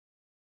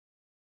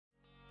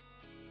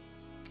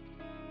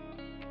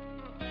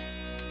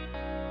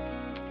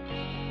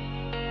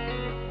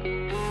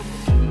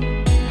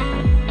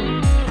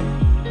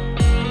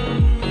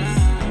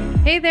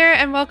Hey there,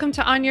 and welcome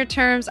to On Your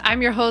Terms.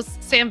 I'm your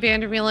host, Sam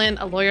Vanderwielen,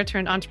 a lawyer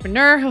turned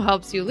entrepreneur who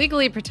helps you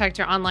legally protect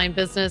your online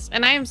business.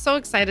 And I am so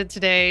excited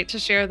today to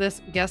share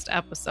this guest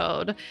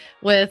episode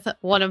with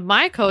one of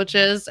my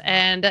coaches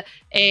and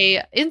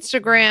a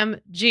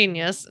Instagram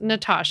genius,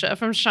 Natasha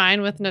from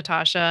Shine with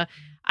Natasha.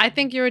 I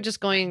think you're just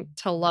going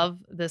to love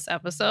this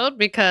episode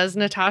because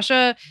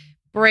Natasha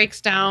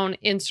breaks down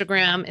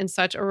Instagram in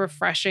such a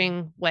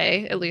refreshing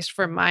way, at least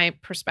from my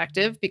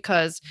perspective,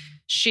 because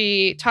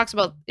she talks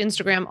about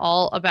Instagram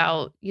all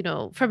about,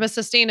 from a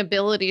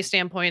sustainability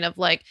standpoint of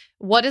like,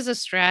 what is a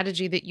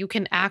strategy that you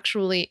can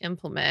actually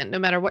implement no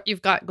matter what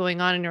you've got going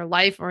on in your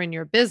life or in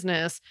your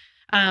business,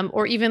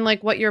 or even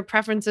like what your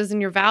preferences and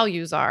your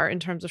values are in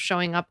terms of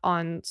showing up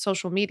on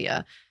social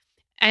media.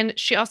 And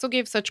she also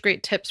gave such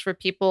great tips for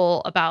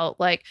people about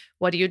like,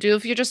 what do you do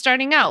if you're just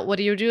starting out? What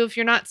do you do if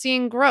you're not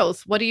seeing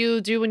growth? What do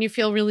you do when you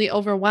feel really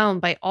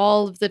overwhelmed by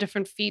all of the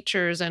different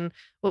features and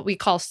what we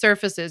call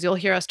surfaces? You'll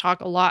hear us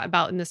talk a lot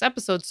about in this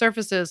episode,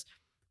 surfaces.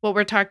 What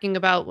we're talking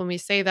about when we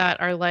say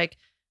that are like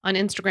on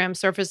Instagram,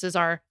 surfaces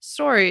are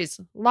stories,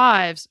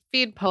 lives,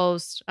 feed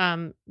posts,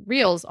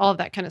 reels, all of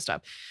that kind of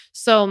stuff.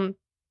 So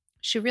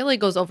she really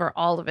goes over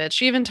all of it.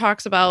 She even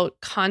talks about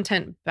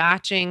content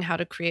batching, how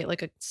to create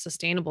like a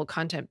sustainable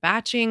content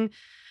batching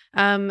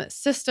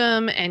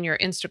system and your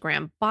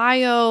Instagram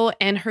bio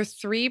and her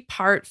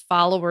 3-part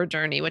follower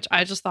journey, which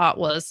I just thought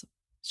was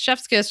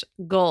chef's kiss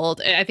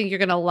gold. I think you're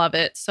going to love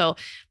it. So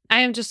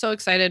I am just so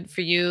excited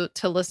for you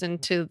to listen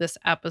to this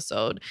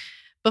episode.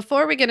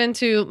 Before we get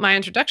into my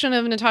introduction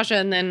of Natasha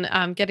and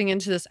then getting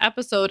into this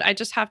episode, I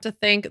just have to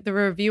thank the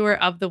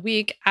reviewer of the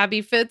week,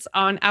 Abby Fitz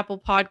on Apple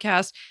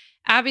Podcasts.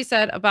 Abby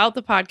said about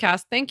the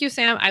podcast, "Thank you,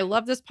 Sam. I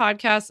love this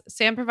podcast.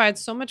 Sam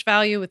provides so much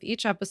value with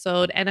each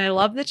episode, and I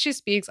love that she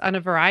speaks on a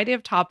variety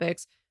of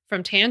topics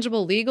from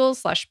tangible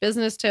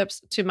legal/business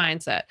tips to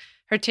mindset.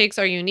 Her takes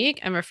are unique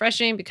and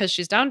refreshing because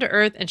she's down to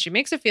earth and she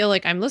makes it feel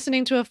like I'm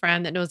listening to a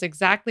friend that knows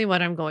exactly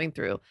what I'm going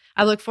through.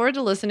 I look forward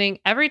to listening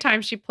every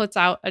time she puts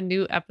out a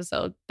new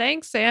episode."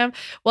 Thanks, Sam.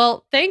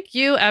 Well, thank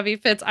you, Abby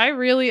Fitz. I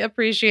really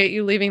appreciate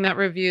you leaving that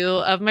review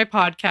of my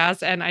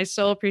podcast, and I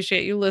so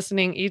appreciate you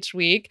listening each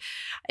week.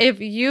 If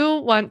you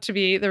want to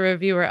be the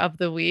reviewer of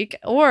the week,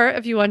 or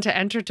if you want to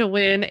enter to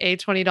win a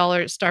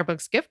 $20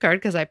 Starbucks gift card,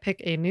 because I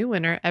pick a new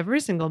winner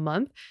every single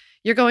month,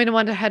 you're going to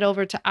want to head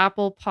over to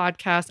Apple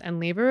Podcasts and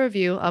leave a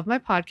review of my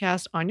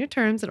podcast on your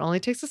terms. It only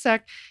takes a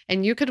sec,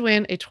 and you could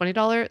win a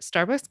 $20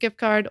 Starbucks gift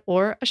card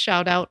or a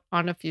shout out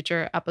on a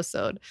future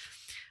episode.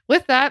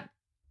 With that,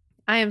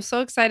 I am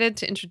so excited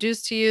to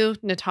introduce to you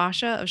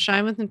Natasha of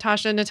Shine with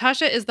Natasha.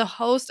 Natasha is the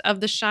host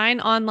of the Shine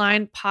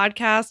Online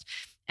podcast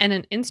and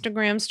an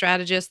Instagram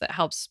strategist that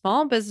helps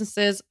small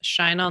businesses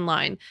shine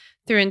online.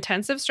 Through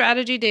intensive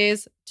strategy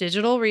days,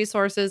 digital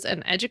resources,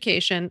 and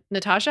education,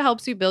 Natasha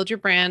helps you build your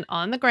brand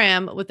on the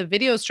gram with a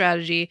video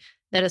strategy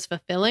that is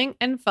fulfilling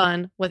and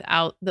fun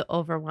without the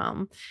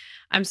overwhelm.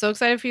 I'm so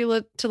excited for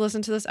you to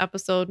listen to this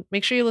episode.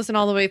 Make sure you listen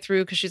all the way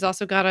through because she's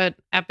also got an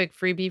epic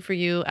freebie for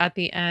you at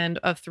the end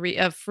of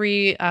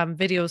free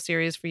video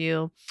series for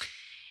you.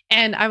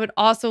 And I would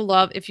also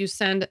love if you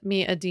send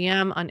me a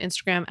DM on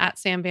Instagram at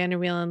Sam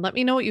Vanderwielen. Let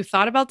me know what you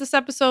thought about this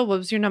episode. What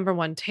was your number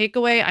one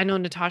takeaway? I know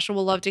Natasha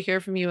will love to hear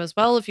from you as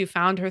well if you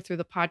found her through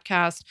the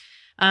podcast.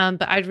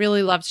 But I'd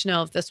really love to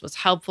know if this was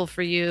helpful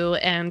for you.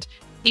 And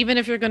even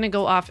if you're going to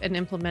go off and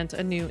implement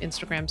a new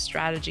Instagram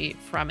strategy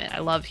from it, I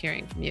love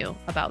hearing from you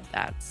about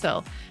that.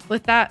 So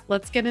with that,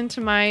 let's get into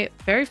my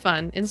very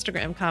fun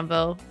Instagram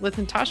convo with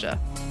Natasha.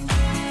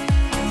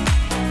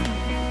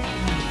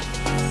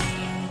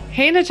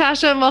 Hey,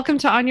 Natasha, and welcome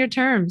to On Your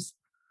Terms.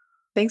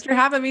 Thanks for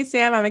having me,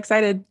 Sam. I'm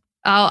excited.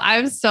 Oh,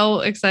 I'm so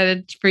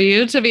excited for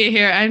you to be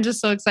here. I'm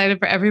just so excited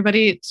for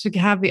everybody to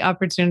have the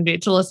opportunity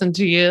to listen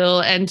to you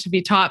and to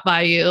be taught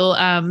by you.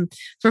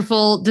 For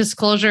full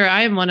disclosure,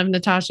 I am one of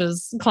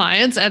Natasha's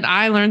clients and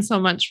I learned so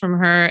much from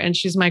her, and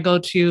she's my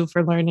go-to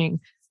for learning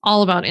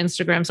all about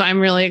Instagram. So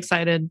I'm really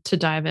excited to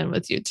dive in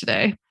with you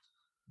today.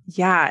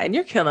 Yeah. And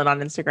you're killing it on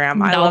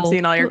Instagram. I love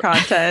seeing all your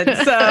content.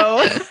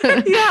 So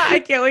yeah,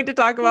 I can't wait to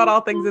talk about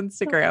all things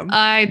Instagram.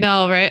 I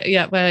know, right?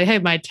 Yeah. But hey,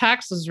 my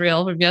taxes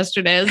reel from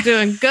yesterday is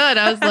doing good.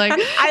 I was like,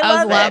 I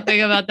was laughing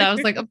about that. I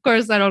was like, of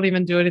course, I don't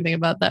even do anything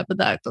about that, but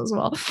that as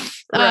well.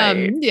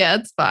 Right. Yeah,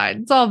 it's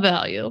fine. It's all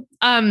value.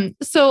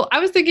 So I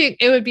was thinking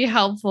it would be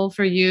helpful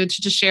for you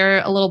to just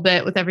share a little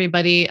bit with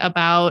everybody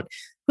about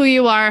who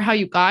you are, how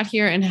you got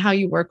here, and how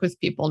you work with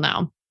people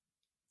now.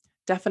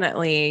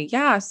 Definitely.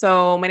 Yeah.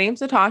 So my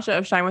name's Natasha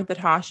of Shine with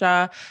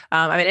Natasha.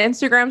 I'm an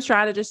Instagram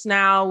strategist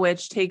now,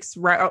 which takes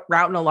route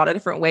in a lot of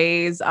different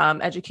ways,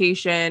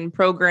 education,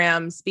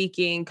 programs,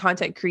 speaking,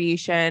 content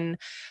creation.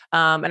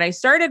 And I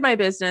started my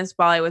business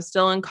while I was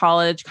still in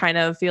college, kind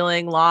of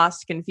feeling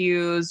lost,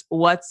 confused,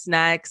 what's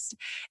next.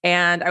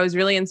 And I was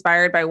really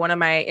inspired by one of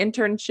my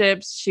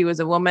internships. She was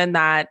a woman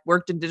that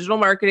worked in digital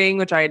marketing,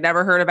 which I had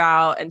never heard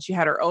about. And she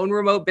had her own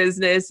remote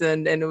business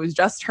and it was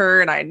just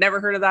her. And I had never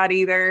heard of that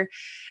either.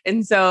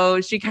 And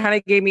so she kind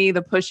of gave me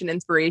the push and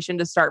inspiration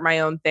to start my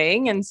own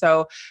thing. And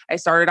so I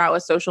started out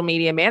with social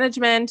media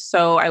management.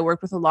 So I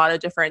worked with a lot of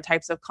different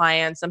types of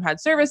clients. Some had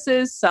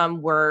services,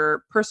 some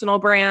were personal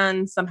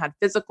brands, some had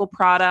physical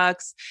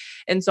products.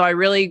 And so I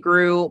really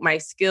grew my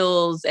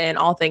skills in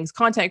all things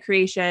content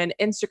creation,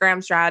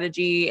 Instagram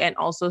strategy, and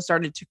also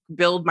started to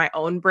build my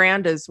own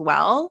brand as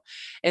well.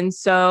 And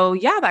so,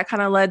 yeah, that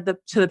kind of led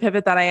to the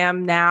pivot that I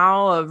am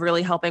now of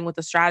really helping with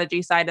the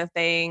strategy side of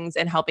things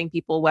and helping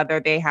people, whether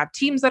they have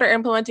teams that are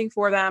implementing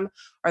for them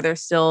or they're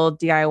still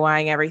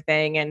DIYing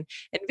everything. And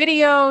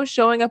video,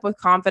 showing up with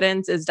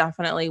confidence is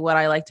definitely what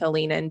I like to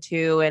lean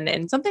into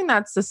and something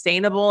that's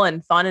sustainable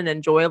and fun and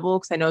enjoyable,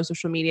 because I know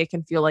social media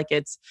can feel like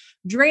it's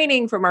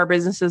draining from our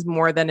businesses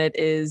more than it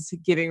is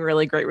giving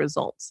really great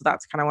results. So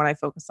that's kind of what I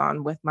focus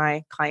on with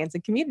my clients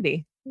and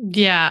community.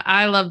 Yeah,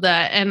 I love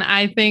that. And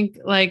I think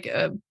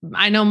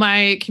I know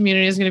my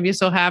community is going to be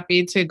so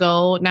happy to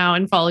go now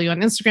and follow you on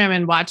Instagram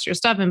and watch your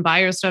stuff and buy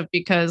your stuff,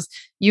 because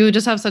you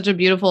just have such a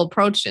beautiful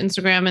approach to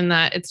Instagram, in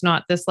that it's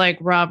not this like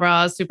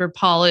rah, super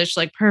polished,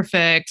 like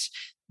perfect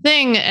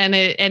thing.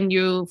 And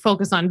you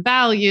focus on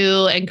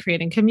value and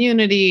creating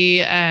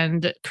community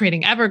and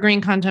creating evergreen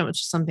content,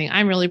 which is something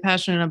I'm really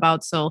passionate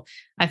about. So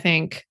I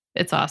think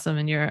it's awesome.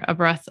 And you're a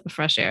breath of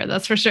fresh air.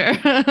 That's for sure.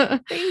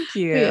 Thank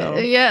you.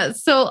 Yeah.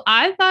 So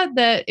I thought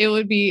that it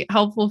would be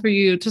helpful for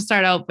you to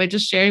start out by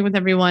just sharing with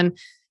everyone,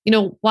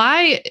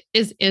 why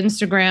is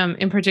Instagram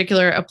in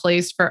particular a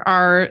place for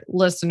our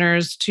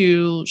listeners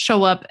to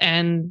show up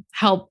and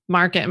help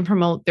market and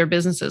promote their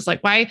businesses? Like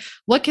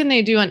what can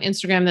they do on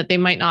Instagram that they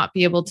might not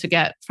be able to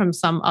get from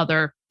some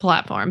other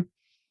platform?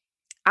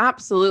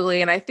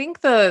 Absolutely. And I think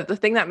the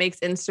thing that makes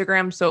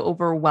Instagram so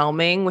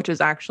overwhelming, which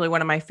is actually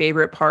one of my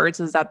favorite parts,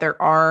 is that there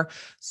are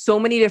so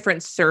many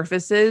different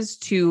surfaces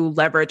to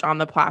leverage on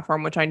the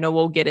platform, which I know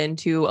we'll get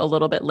into a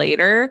little bit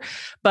later.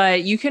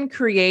 But you can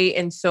create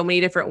in so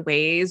many different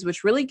ways,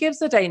 which really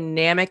gives a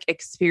dynamic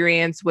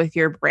experience with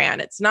your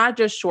brand. It's not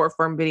just short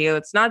form video.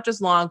 It's not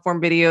just long form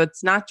video.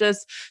 It's not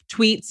just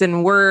tweets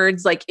and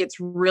words. Like,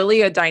 it's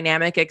really a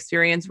dynamic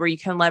experience where you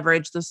can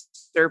leverage the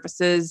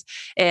surfaces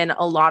in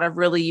a lot of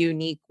really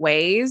unique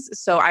ways.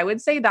 So I would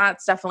say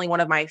that's definitely one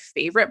of my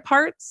favorite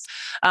parts.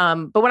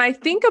 But when I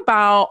think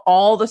about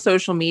all the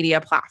social media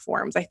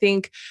platforms, I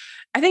think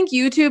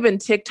YouTube and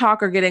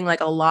TikTok are getting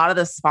like a lot of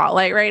the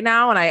spotlight right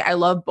now. And I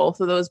love both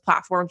of those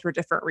platforms for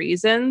different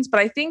reasons. But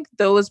I think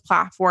those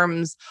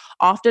platforms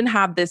often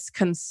have this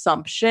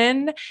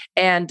consumption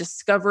and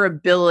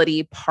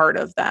discoverability part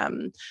of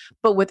them.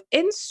 But with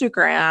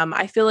Instagram,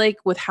 I feel like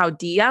with how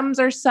DMs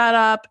are set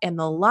up and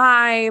the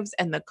lives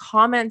and the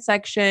comment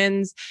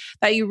sections,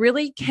 that you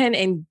really can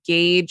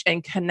engage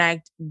and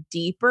connect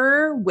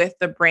deeper with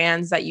the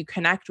brands that you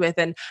connect with.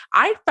 And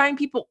I find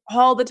people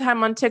all the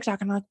time on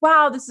TikTok, and I'm like,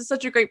 wow, this is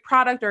such a great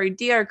product or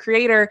idea or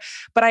creator,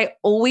 but I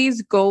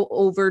always go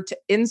over to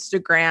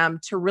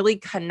Instagram to really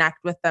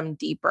connect with them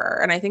deeper.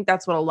 And I think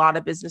that's what a lot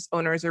of business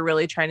owners are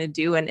really trying to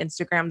do. And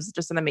Instagram is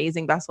just an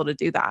amazing vessel to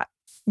do that.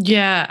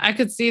 Yeah, I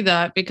could see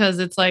that, because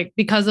it's like,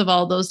 because of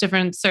all those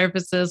different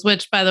services,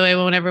 which, by the way,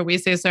 whenever we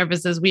say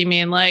services, we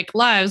mean like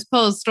lives,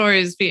 posts,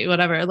 stories, feed,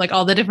 whatever, like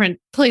all the different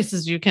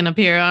places you can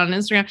appear on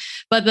Instagram.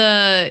 But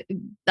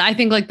I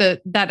think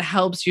that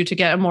helps you to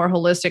get a more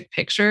holistic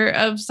picture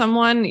of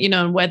someone,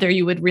 and whether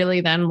you would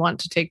really then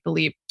want to take the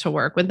leap to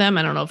work with them.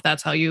 I don't know if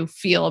that's how you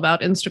feel about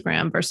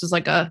Instagram versus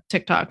like a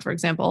TikTok, for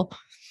example.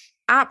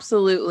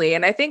 Absolutely.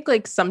 And I think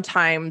like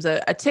sometimes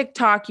a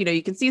TikTok,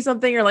 you can see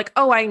something, you're like,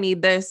 oh, I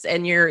need this.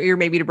 And you're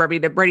maybe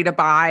ready to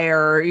buy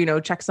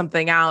or, check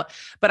something out.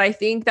 But I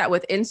think that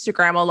with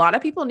Instagram, a lot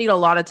of people need a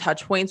lot of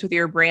touch points with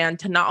your brand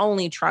to not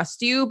only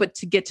trust you, but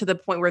to get to the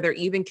point where they're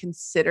even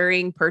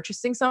considering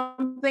purchasing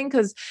something,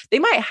 because they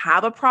might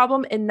have a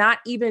problem and not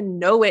even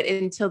know it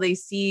until they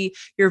see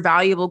your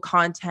valuable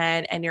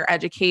content and your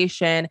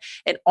education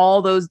and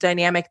all those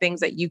dynamic things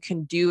that you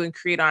can do and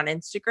create on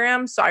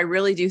Instagram. So I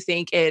really do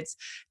think it's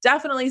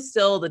definitely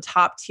still the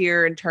top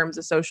tier in terms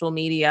of social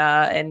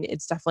media. And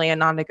it's definitely a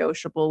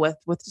non-negotiable with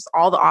just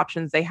all the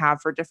options they have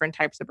for different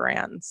types of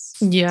brands.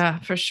 Yeah,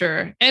 for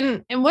sure.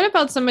 And what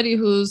about somebody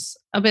who's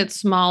a bit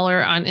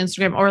smaller on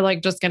Instagram, or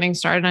like just getting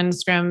started on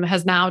Instagram,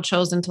 has now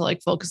chosen to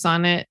like focus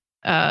on it,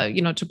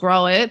 to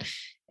grow it?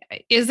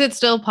 Is it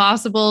still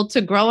possible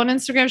to grow on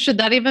Instagram? Should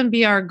that even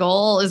be our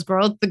goal? Is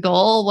growth the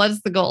goal?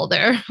 What's the goal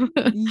there?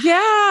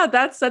 Yeah,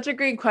 that's such a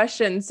great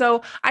question.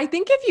 So I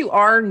think if you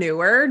are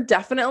newer,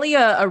 definitely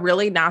a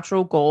really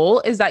natural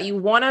goal is that you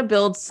want to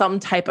build some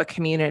type of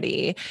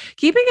community.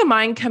 Keeping in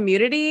mind,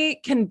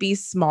 community can be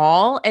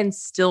small and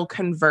still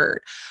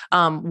convert.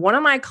 One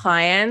of my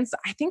clients,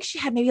 I think she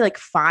had maybe like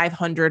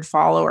 500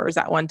 followers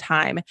at one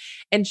time,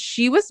 and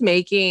she was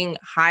making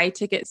high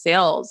ticket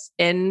sales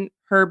in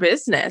her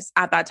business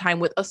at that time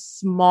with a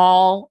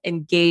small,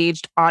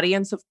 engaged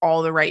audience of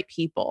all the right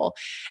people.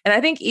 And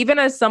I think even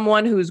as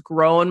someone who's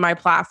grown my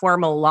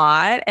platform a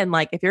lot, and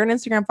like if you're an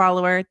Instagram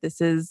follower,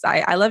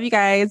 I love you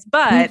guys,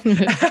 but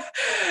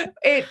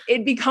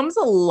it becomes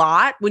a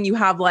lot when you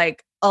have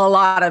like a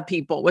lot of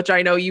people, which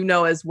I know you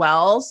know as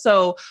well.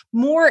 So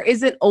more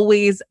isn't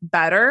always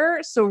better.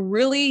 So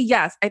really,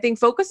 yes, I think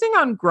focusing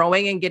on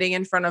growing and getting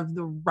in front of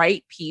the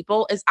right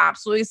people is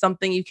absolutely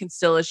something you can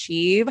still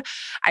achieve.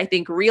 I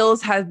think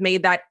Reels have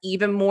made that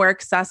even more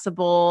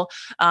accessible.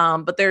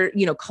 But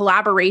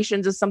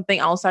collaborations is something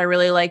else I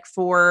really like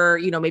for,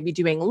 maybe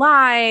doing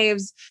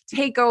lives,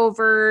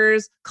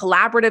 takeovers,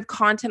 collaborative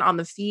content on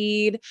the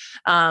feed.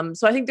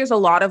 So I think there's a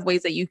lot of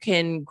ways that you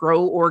can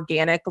grow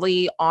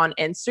organically on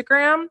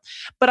Instagram.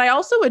 But I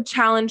also would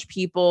challenge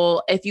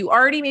people, if you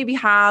already maybe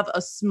have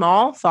a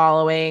small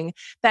following,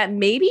 that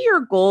maybe your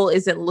goal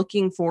isn't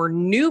looking for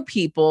new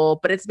people,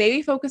 but it's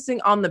maybe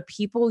focusing on the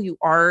people you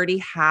already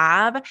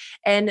have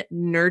and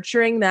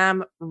nurturing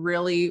them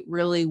really,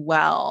 really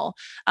well.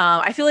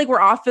 I feel like we're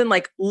often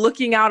like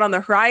looking out on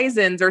the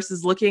horizon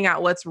versus looking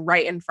at what's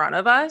right in front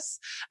of us.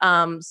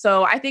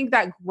 So I think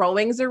that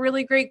growing is a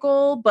really great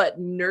goal, but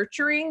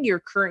nurturing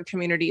your current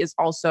community is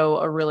also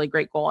a really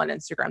great goal on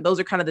Instagram. Those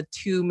are kind of the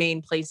two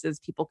main places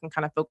people can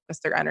kind of focus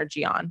their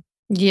energy on.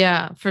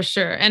 Yeah, for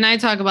sure. And I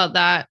talk about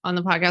that on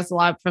the podcast a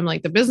lot from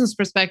like the business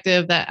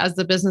perspective, that as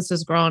the business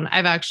has grown,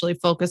 I've actually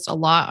focused a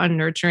lot on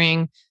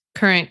nurturing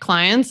current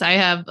clients. I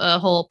have a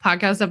whole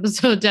podcast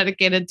episode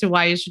dedicated to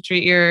why you should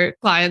treat your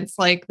clients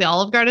like the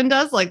Olive Garden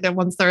does, like that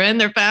once they're in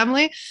their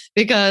family,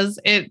 because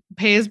it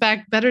pays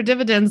back better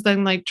dividends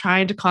than like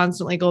trying to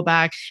constantly go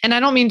back. And I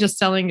don't mean just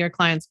selling your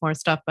clients more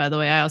stuff, by the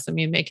way. I also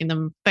mean making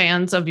them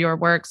fans of your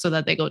work so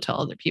that they go tell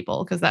other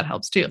people, because that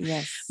helps too.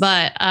 Yes.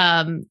 But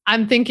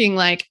I'm thinking,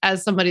 like,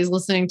 as somebody's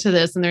listening to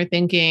this and they're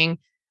thinking,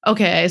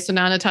 okay, so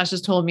now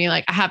Natasha's told me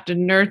like I have to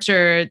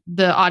nurture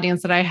the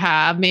audience that I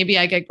have. Maybe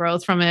I get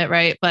growth from it,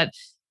 right? But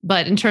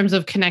in terms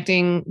of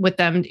connecting with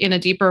them in a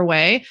deeper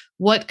way,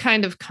 what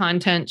kind of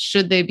content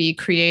should they be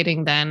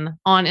creating then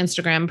on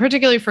Instagram,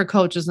 particularly for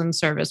coaches and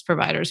service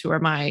providers who are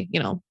my,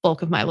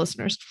 bulk of my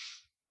listeners?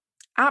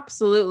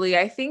 Absolutely.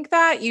 I think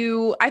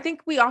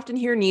we often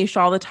hear niche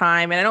all the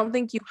time, and I don't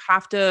think you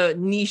have to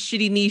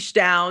niche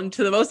down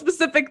to the most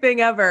specific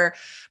thing ever.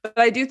 But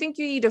I do think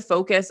you need to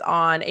focus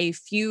on a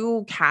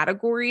few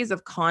categories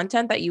of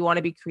content that you want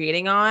to be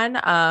creating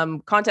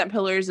on. Content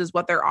pillars is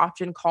what they're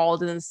often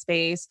called in the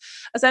space.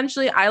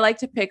 Essentially, I like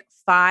to pick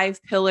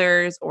 5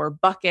 pillars or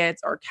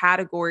buckets or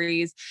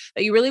categories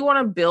that you really want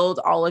to build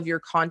all of your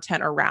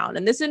content around.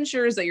 And this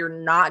ensures that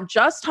you're not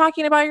just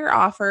talking about your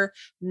offer,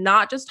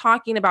 not just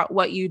talking about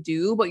what you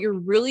do, but you're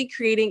really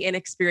creating an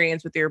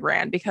experience with your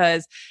brand.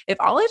 Because if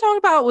all I talked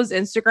about was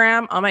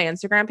Instagram on my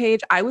Instagram page,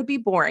 I would be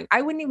boring.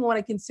 I wouldn't even want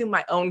to consume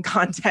my own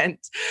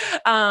content.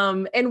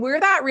 And where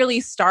that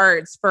really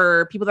starts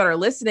for people that are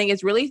listening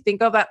is really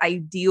think of that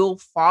ideal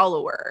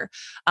follower.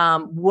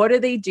 What do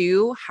they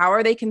do? How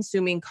are they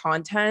consuming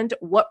content?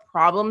 What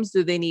problems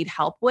do they need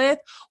help with?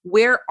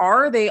 Where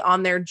are they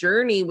on their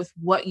journey with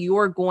what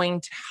you're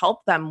going to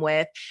help them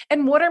with?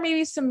 And what are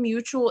maybe some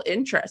mutual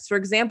interests? For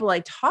example, I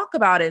talk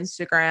about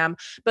Instagram,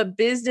 but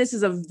business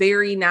is a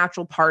very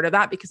natural part of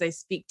that because I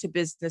speak to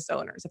business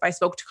owners. If I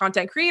spoke to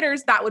content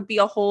creators, that would be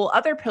a whole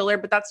other pillar,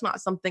 but that's not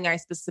something I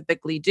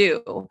specifically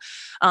do.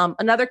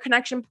 Another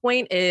connection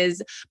point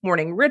is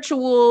morning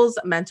rituals,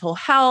 mental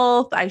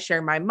health. I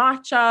share my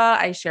matcha.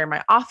 I share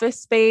my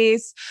office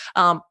space.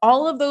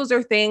 All of those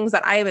are things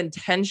that I have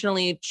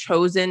intentionally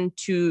chosen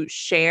to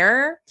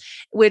share,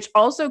 which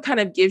also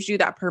kind of gives you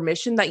that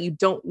permission that you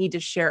don't need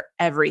to share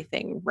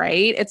everything,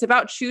 right? It's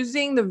about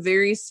choosing the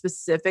very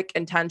specific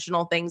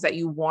intentional things that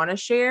you want to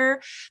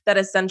share that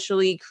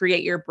essentially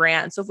create your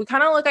brand. So if we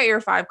kind of look at your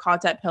 5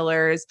 content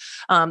pillars,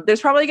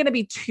 there's probably going to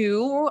be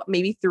 2,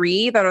 maybe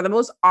 3 that are the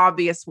most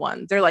obvious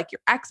ones. They're like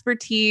your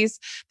expertise.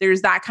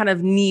 There's that kind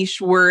of niche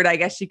word, I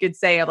guess you could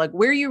say, of like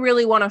where you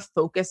really want to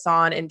focus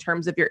on in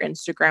terms of your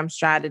Instagram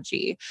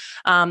strategy.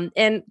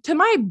 And to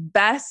my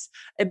best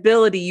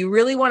ability, you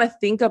really want to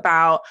think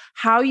about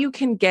how you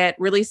can get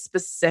really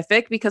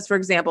specific because, for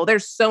example,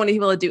 there's so many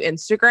people that do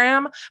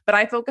Instagram, but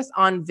I focus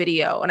on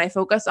video and I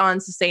focus on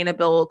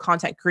sustainable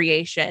content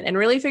creation and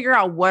really figure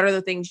out what are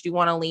the things you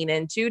want to lean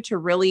into to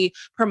really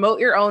promote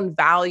your own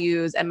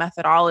values and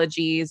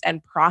methodologies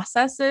and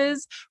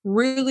processes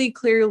really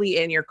clearly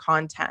in your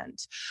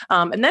content.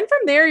 And then from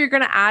there, you're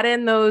going to add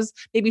in those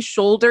maybe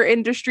shoulder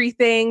industry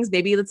things.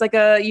 Maybe it's like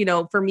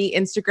for me,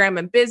 Instagram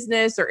and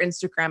business or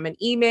Instagram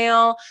and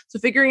email. So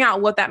figuring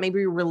out what that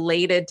maybe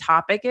related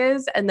topic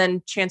is. And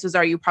then chances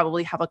are you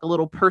probably have like a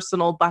little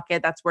personal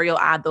bucket. That's where you'll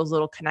add those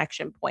little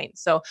connection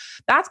points. So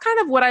that's kind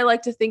of what I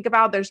like to think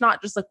about. There's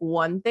not just like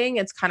one thing.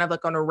 It's kind of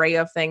like an array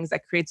of things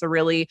that creates a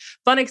really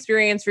fun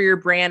experience for your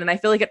brand. And I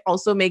feel like it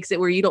also makes it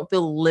where you don't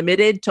feel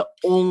limited to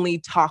only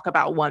talk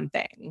about one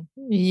thing.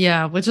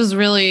 Yeah, which is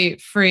really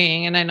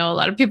freeing. And I know a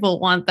lot of people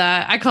want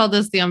that. I call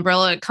this the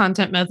umbrella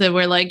content method,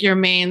 where like your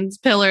main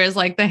pillar is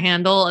like the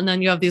handle, and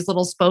then you have these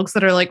little spokes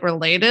that are like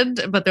related,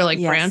 but they're like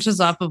branches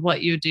off of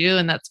what you do.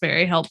 And that's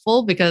very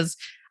helpful, because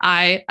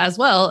I, as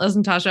well as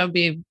Natasha, would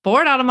be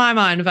bored out of my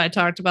mind if I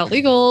talked about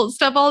legal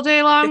stuff all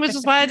day long, which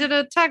is why I did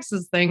a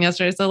taxes thing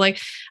yesterday. So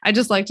like, I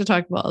just like to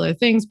talk about other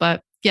things,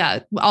 but yeah,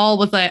 all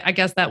with like, I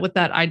guess that with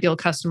that ideal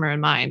customer in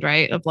mind,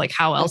 right? Of like,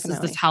 how else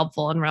is this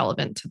helpful and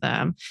relevant to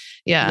them?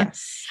 Yeah.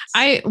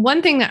 Yes.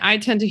 One thing that I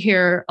tend to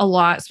hear a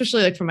lot,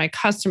 especially like from my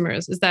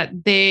customers, is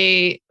that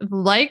they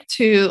like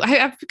to, I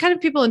have kind of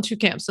people in two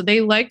camps. So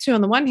they like to, on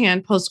the one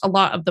hand, post a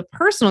lot of the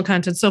personal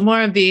content. So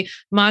more of the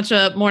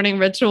matcha morning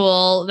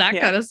ritual, that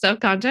kind of stuff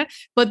content.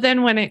 But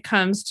then when it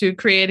comes to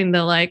creating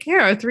the like, here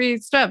are 3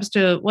 steps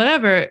to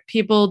whatever,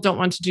 people don't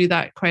want to do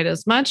that quite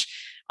as much.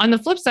 On the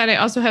flip side, I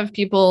also have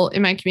people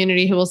in my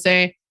community who will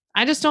say,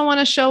 I just don't want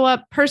to show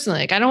up personally.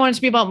 Like, I don't want it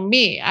to be about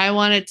me. I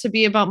want it to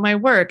be about my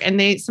work. And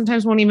they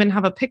sometimes won't even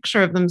have a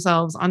picture of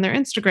themselves on their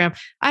Instagram.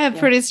 I have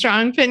pretty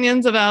strong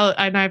opinions about,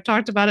 and I've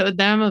talked about it with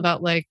them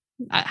about like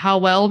how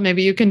well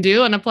maybe you can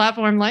do on a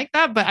platform like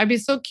that. But I'd be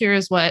so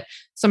curious what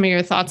some of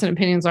your thoughts and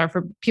opinions are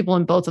for people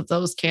in both of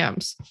those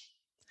camps.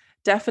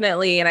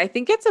 Definitely. And I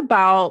think it's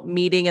about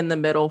meeting in the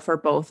middle for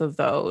both of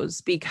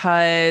those,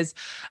 because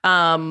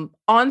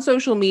on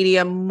social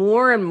media,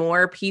 more and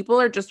more people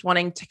are just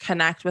wanting to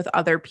connect with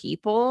other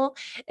people.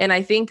 And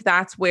I think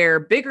that's where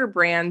bigger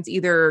brands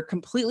either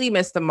completely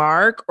miss the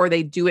mark or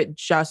they do it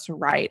just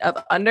right,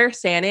 of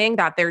understanding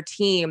that their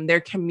team, their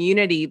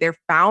community, their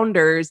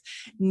founders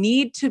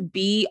need to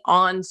be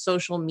on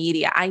social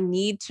media. I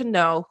need to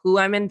know who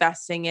I'm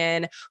investing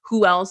in,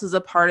 who else is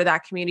a part of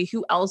that community,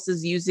 who else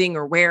is using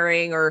or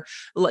wearing or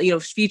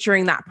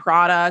featuring that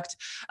product.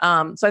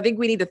 So I think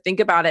we need to think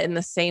about it in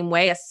the same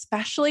way,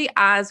 especially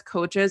as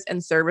coaches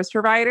and service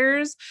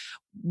providers.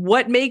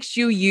 What makes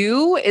you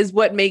you is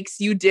what makes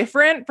you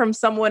different from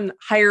someone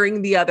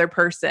hiring the other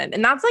person.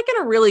 And that's like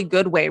in a really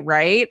good way,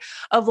 right?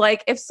 Of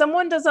like, if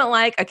someone doesn't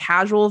like a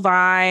casual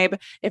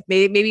vibe, if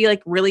maybe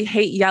like really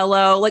hate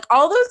yellow, like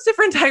all those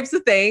different types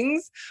of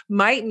things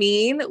might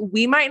mean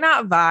we might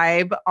not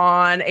vibe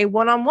on a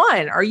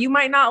one-on-one, or you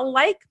might not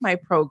like my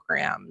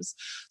programs.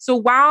 So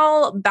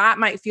while that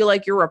might feel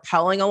like you're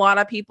repelling a lot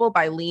of people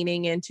by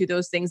leaning into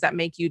those things that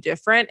make you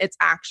different, it's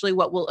actually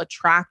what will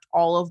attract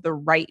all of the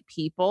right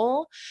people.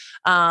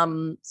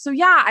 So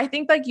yeah, I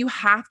think like you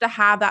have to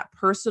have that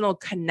personal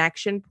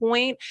connection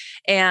point,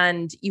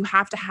 and you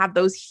have to have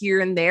those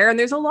here and there. And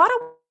there's a lot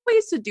of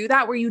ways to do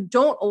that where you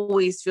don't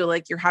always feel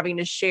like you're having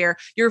to share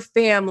your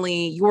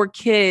family, your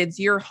kids,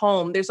 your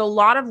home. There's a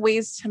lot of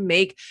ways to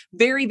make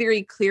very,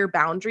 very clear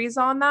boundaries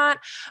on that.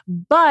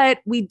 But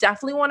we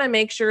definitely want to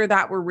make sure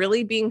that we're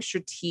really being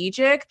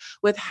strategic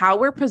with how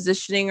we're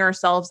positioning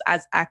ourselves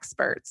as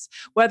experts,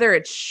 whether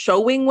it's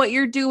showing what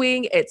you're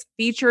doing, it's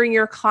featuring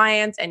your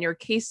clients and your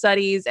case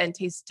studies and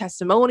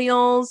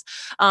testimonials,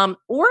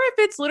 or if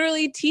it's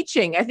literally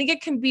teaching. I think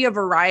it can be a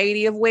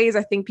variety of ways.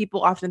 I think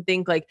people often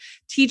think like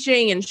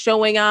teaching and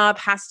showing up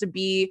has to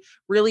be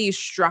really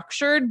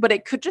structured, but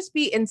it could just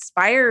be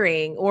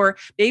inspiring. Or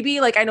maybe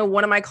like, I know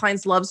one of my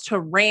clients loves to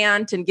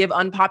rant and give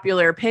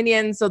unpopular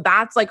opinions. So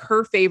that's like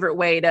her favorite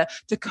way to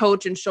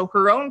coach and show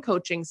her own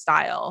coaching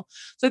style.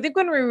 So I think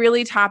when we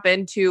really tap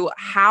into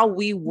how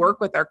we work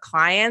with our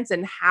clients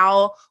and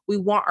how we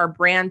want our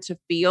brand to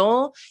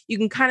feel, you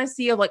can kind of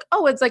see of like,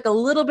 oh, it's like a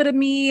little bit of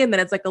me, and then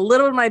it's like a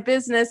little of my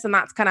business. And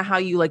that's kind of how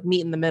you like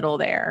meet in the middle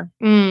there.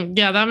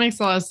 Yeah, that makes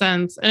a lot of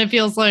sense. And it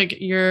feels like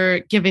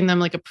you're giving them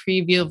like a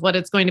preview of what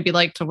it's going to be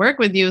like to work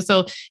with you.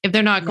 So if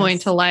they're not going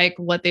to like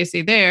what they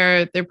see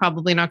there, they're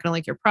probably not going to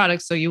like your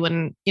product. So you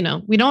wouldn't,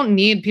 we don't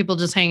need people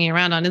just hanging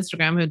around on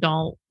Instagram who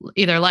don't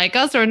either like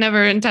us or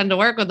never intend to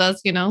work with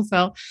us,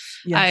 So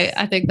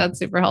I think that's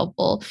super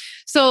helpful.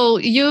 So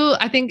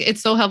I think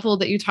it's so helpful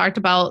that you talked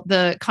about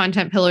the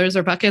content pillars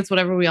or buckets,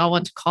 whatever we all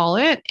want to call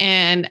it,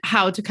 and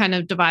how to kind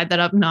of divide that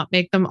up, not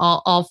make them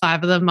all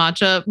 5 of them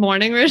matcha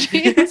morning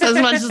routines as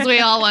much as we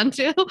all want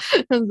to.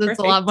 It's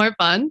a lot more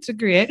fun to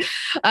create,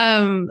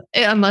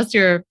 unless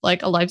you're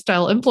like a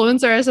lifestyle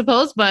influencer, I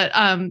suppose. But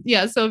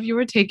so if you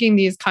were taking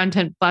these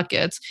content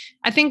buckets,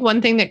 I think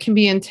one thing that can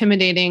be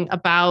intimidating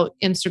about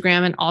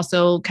Instagram, and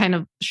also kind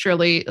of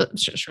surely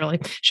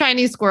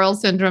shiny squirrel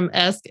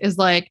syndrome-esque, is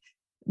like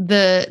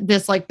the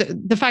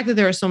fact that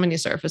there are so many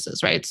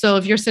surfaces, right? So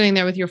if you're sitting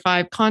there with your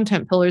 5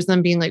 content pillars,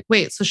 then being like,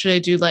 wait, so should I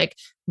do like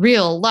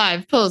real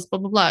live posts, blah,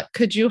 blah, blah.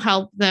 Could you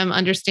help them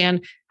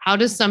understand how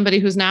does somebody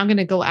who's now going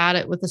to go at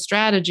it with a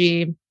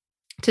strategy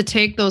to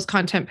take those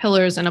content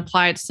pillars and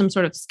apply it to some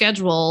sort of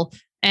schedule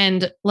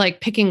and like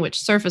picking which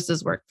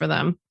surfaces work for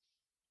them?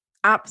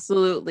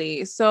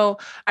 Absolutely. So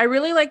I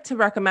really like to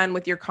recommend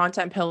with your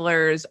content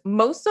pillars,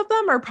 most of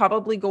them are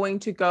probably going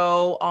to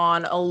go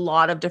on a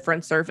lot of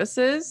different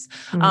surfaces.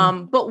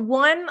 Mm. But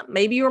one,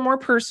 maybe your more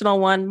personal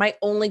one, might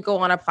only go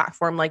on a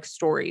platform like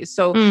Stories.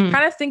 So Mm.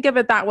 kind of think of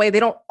it that way. They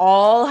don't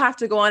all have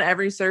to go on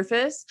every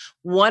surface.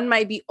 One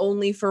might be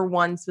only for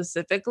one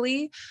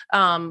specifically.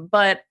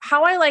 But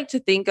how I like to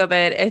think of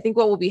it, I think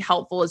what will be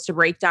helpful is to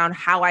break down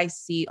how I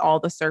see all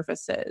the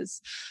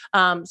surfaces.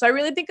 So I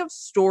really think of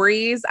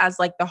Stories as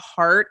like the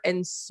heart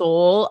and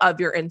soul of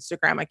your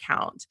Instagram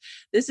account.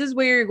 This is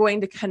where you're going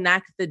to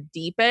connect the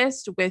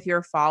deepest with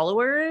your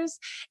followers.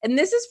 And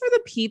this is for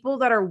the people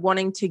that are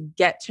wanting to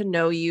get to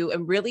know you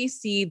and really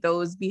see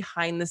those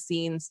behind the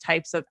scenes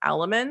types of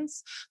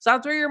elements. So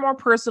that's where your more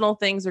personal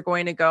things are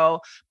going to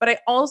go. But I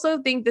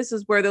also think this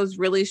is where those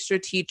really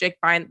strategic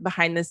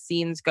behind the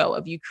scenes go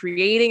of you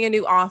creating a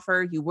new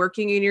offer, you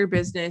working in your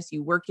business,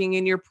 you working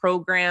in your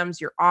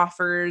programs, your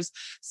offers,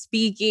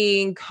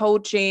 speaking,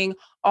 coaching,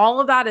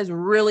 all of that is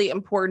really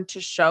important to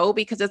show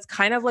because it's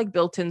kind of like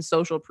built-in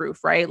social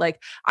proof, right?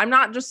 Like I'm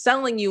not just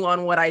selling you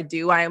on what I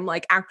do. I am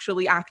like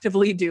actually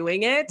actively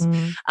doing it.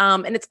 Mm.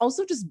 And it's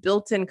also just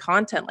built-in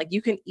content. Like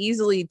you can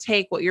easily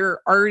take what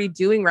you're already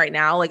doing right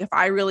now. Like if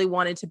I really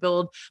wanted to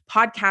build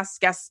podcast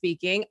guest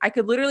speaking, I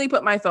could literally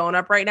put my phone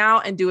up right now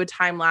and do a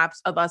time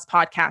lapse of us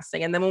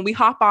podcasting. And then when we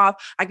hop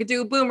off, I could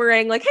do a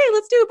boomerang, like, hey,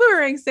 let's do a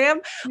boomerang,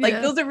 Sam. Like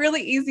Yeah. those are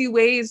really easy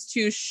ways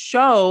to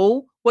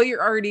show what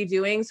you're already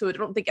doing. So I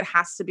don't think it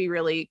has to be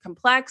really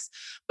complex,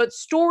 but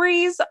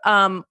Stories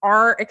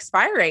are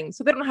expiring.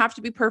 So they don't have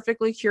to be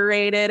perfectly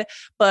curated,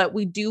 but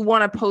we do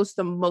want to post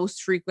them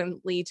most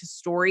frequently to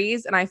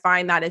Stories. And I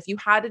find that if you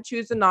had to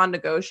choose a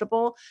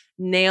non-negotiable,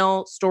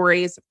 nail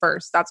Stories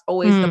first. That's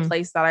always the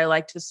place that I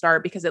like to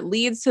start because it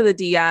leads to the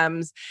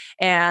DMs.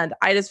 And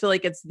I just feel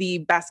like it's the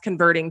best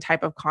converting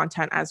type of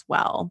content as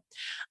well.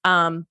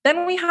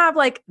 Then we have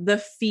like the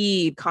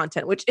feed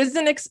content, which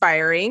isn't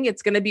expiring.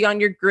 It's going to be on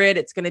your grid.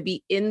 It's going to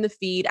be in the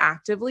feed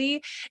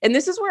actively. And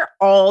this is where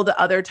all the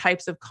other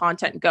types of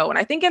content go. And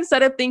I think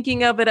instead of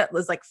thinking of it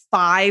as like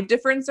 5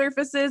 different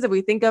surfaces, if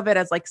we think of it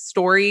as like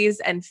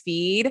Stories and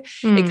feed,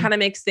 it kind of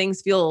makes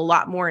things feel a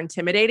lot more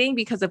intimidating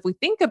because if we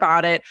think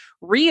about it,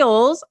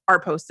 Reels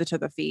are posted to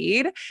the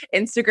feed.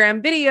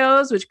 Instagram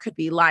videos, which could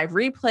be live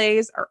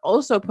replays, are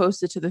also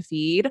posted to the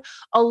feed,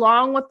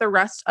 along with the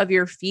rest of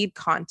your feed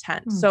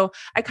content. So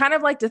I kind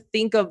of like to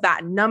think of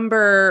that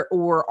number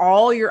or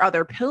all your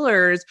other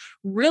pillars,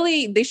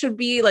 really, they should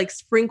be like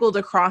sprinkled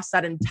across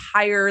that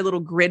entire little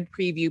grid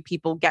preview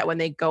people get when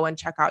they go and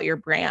check out your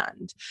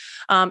brand.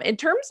 In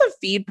terms of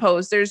feed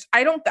posts,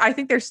 I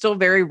think they're still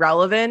very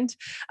relevant.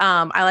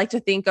 I like to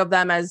think of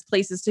them as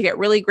places to get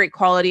really great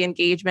quality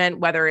engagement,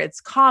 whether it's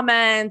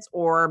comments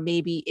or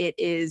maybe it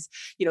is,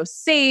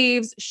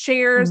 saves,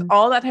 shares,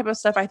 all that type of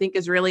stuff. I think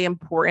is really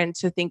important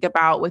to think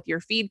about with your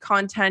feed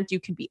content. You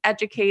can be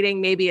educating.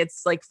 Maybe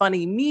it's like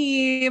funny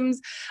memes.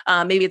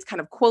 Maybe it's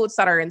kind of quotes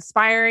that are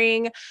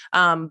inspiring.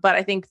 But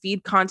I think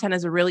feed content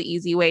is a really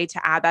easy way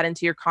to add that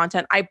into your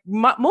content. I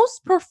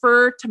most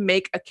prefer to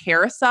make a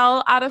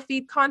carousel out of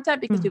feed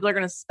content because people are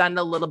going to spend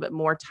a little bit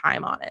more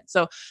time on it.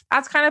 So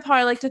that's kind of how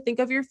I like to think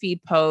of your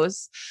feed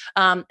posts.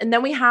 And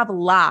then we have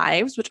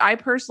lives, which I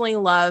personally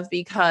love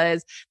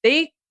because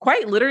they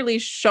quite literally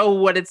show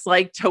what it's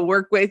like to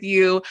work with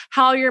you,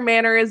 how your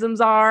mannerisms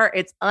are.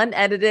 It's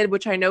unedited,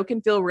 which I know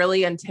can feel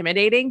really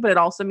intimidating, but it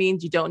also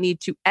means you don't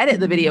need to edit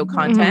the video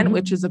content,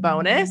 which is a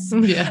bonus.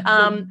 Yeah.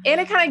 And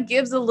it kind of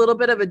gives a little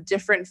bit of a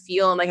different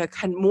feel and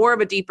like more of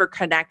a deeper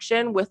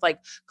connection with like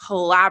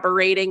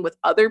collaborating with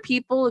other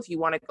people if you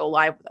want to go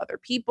live with other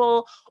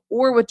people,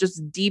 or with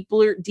just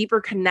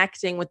deeper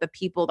connecting with the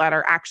people that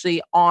are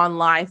actually on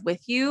live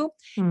with you.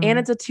 And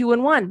it's a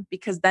 2-in-1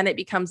 because then it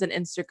becomes an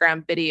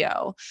Instagram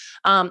video.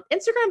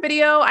 Instagram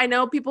video, I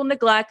know people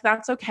neglect,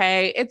 that's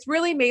okay. It's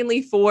really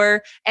mainly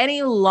for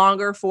any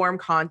longer form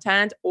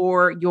content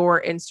or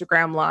your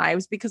Instagram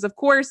lives, because of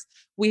course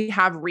we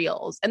have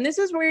Reels. And this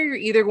is where you're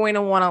either going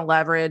to want to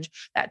leverage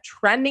that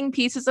trending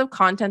pieces of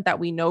content that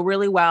we know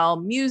really well,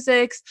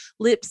 musics,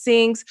 lip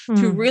syncs,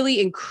 to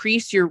really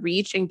increase your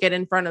reach and get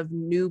in front of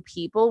new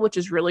people, which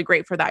is really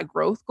great for that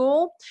growth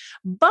goal.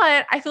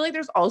 But I feel like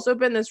there's also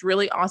been this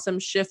really awesome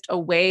shift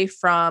away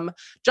from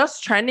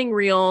just trending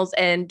Reels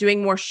and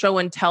doing more show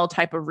and tell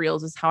type of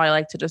Reels is how I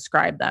like to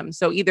describe them.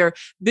 So either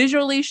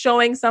visually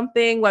showing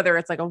something, whether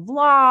it's like a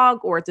vlog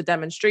or it's a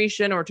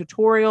demonstration or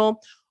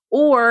tutorial,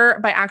 or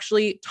by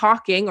actually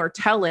talking or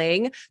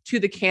telling to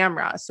the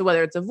camera. So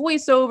whether it's a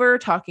voiceover,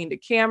 talking to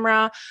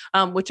camera,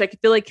 which I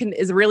feel like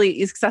is a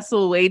really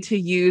accessible way to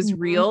use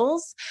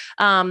Reels.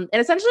 And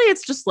essentially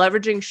it's just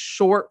leveraging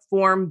short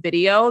form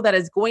video that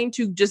is going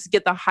to just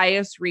get the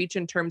highest reach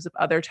in terms of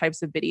other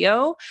types of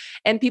video.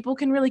 And people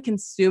can really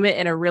consume it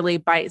in a really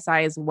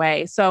bite-sized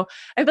way. So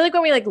I feel like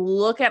when we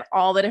look at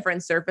all the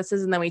different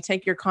surfaces and then we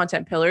take your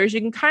content pillars,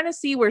 you can kind of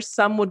see where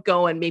some would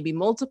go in maybe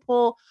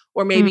multiple,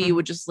 or maybe you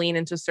would just lean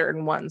into certain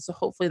certain ones. So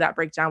hopefully that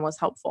breakdown was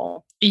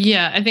helpful.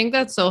 Yeah, I think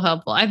that's so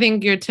helpful. I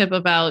think your tip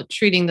about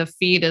treating the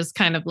feed as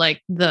kind of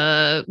like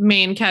the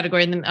main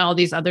category, and then all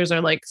these others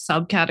are like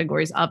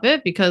subcategories of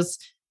it, because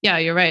yeah,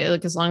 you're right.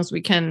 Like as long as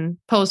we can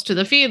post to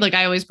the feed, like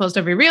I always post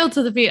every reel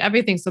to the feed,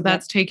 everything. So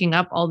that's taking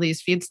up all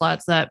these feed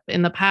slots that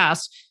in the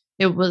past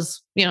it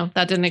was,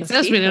 that didn't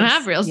exist. We didn't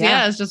have reels.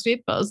 Yeah, it's just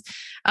feed posts.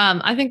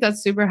 I think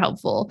that's super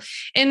helpful.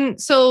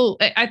 And so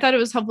I thought it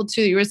was helpful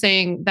too. You were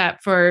saying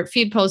that for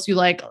feed posts, you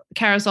like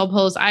carousel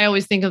posts. I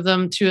always think of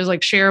them too as like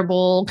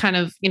shareable kind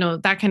of,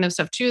 that kind of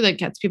stuff too, that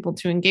gets people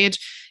to engage.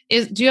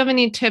 Do you have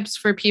any tips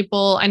for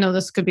people? I know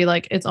this could be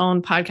like its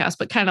own podcast,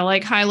 but kind of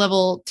like high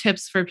level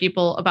tips for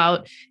people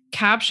about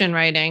caption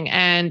writing,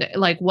 and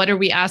like, what are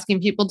we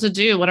asking people to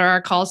do? What are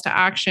our calls to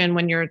action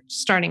when you're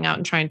starting out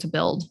and trying to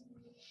build?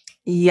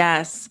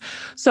 Yes.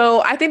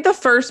 So I think the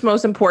first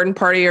most important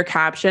part of your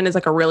caption is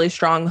like a really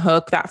strong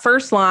hook. That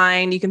first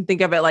line, you can think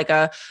of it like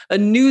a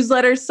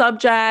newsletter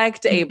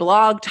subject, a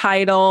blog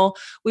title.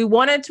 We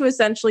wanted to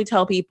essentially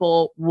tell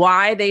people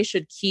why they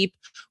should keep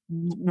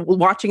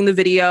watching the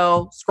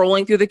video,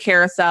 scrolling through the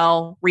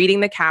carousel, reading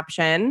the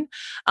caption,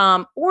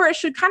 or it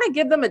should kind of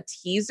give them a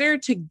teaser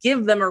to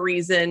give them a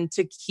reason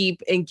to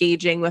keep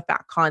engaging with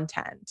that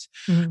content.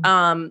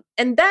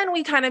 And then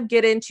we kind of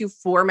get into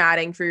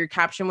formatting for your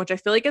caption, which I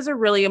feel like is a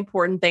really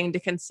important thing to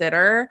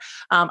consider.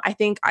 I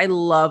think I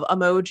love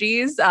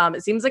emojis.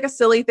 It seems like a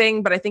silly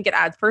thing, but I think it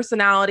adds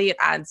personality, it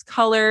adds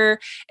color,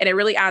 and it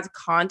really adds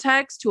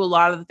context to a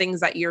lot of the things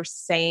that you're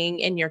saying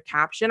in your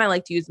caption. I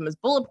like to use them as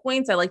bullet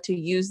points. I like to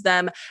use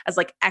them as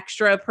like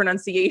extra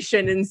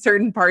pronunciation in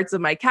certain parts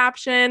of my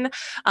caption.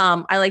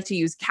 I like to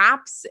use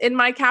caps in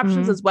my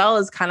captions as well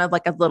as kind of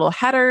like as little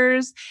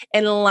headers,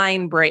 and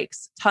line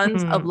breaks,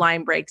 tons of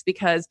line breaks,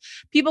 because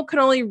people can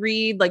only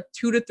read like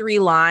 2 to 3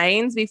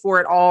 lines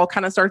before it all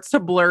kind of starts to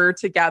blur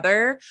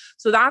together.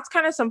 So that's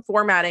kind of some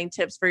formatting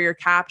tips for your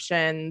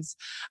captions.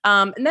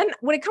 And then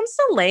when it comes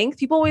to length,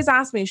 people always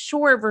ask me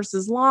short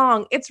versus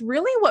long. It's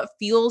really what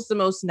feels the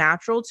most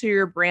natural to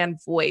your brand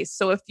voice.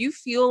 So if you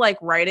feel like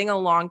writing a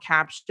long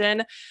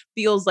caption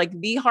feels like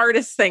the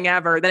hardest thing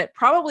ever, then it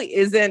probably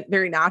isn't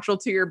very natural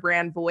to your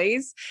brand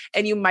voice.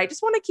 And you might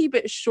just want to keep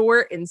it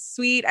short and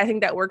sweet. I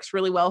think that works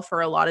really well for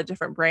a lot of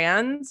different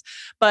brands.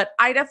 But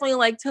I definitely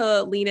like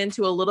to lean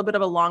into a little bit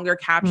of a longer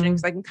caption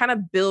because I can kind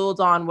of build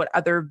on what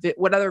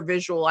other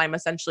visual I'm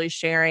essentially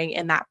sharing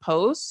in that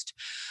post.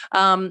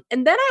 And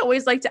then I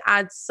always like to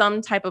add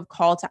some type of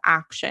call to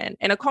action.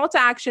 And a call to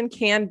action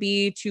can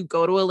be to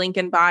go to a link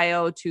in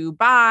bio to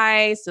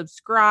buy,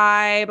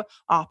 subscribe,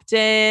 opt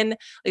in.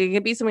 Like it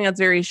can be something that's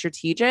very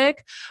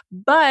strategic,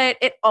 but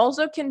it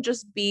also can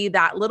just be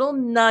that little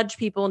nudge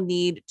people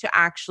need to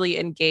actually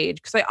engage.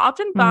 Because I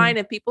often find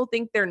if people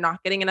think they're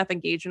not getting enough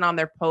engagement on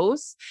their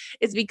posts,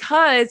 it's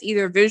because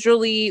either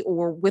visually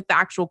or with the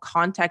actual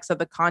context of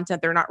the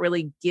content, they're not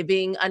really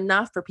giving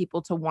enough for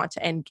people to want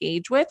to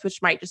engage with,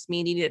 which might just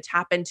mean you need to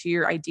tap into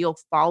your ideal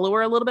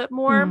follower a little bit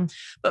more.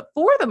 But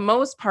for the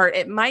most part,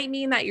 it might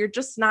mean that you're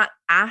just not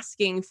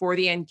asking for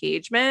the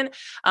engagement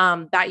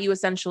that you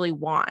essentially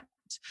want.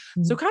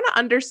 So kind of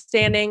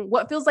understanding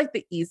what feels like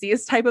the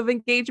easiest type of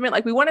engagement.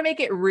 Like we want to make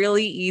it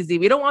really easy.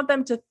 We don't want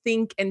them to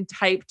think and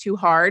type too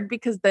hard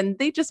because then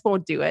they just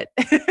won't do it.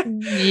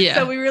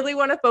 So we really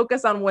want to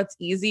focus on what's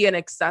easy and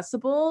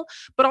accessible,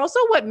 but also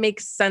what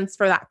makes sense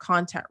for that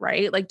content,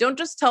 right? Like don't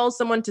just tell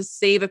someone to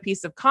save a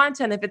piece of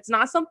content if it's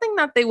not something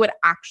that they would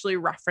actually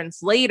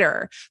reference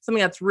later,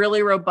 something that's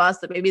really robust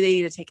that maybe they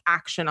need to take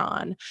action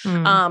on.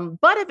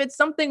 But if it's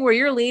something where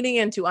you're leaning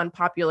into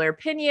unpopular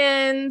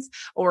opinions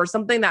or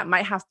something that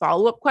might have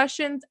follow-up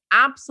questions,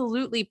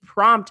 absolutely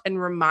prompt and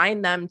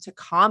remind them to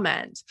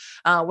comment.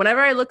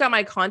 Whenever I look at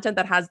my content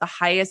that has the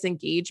highest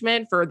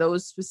engagement for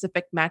those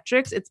specific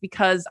metrics, it's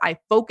because I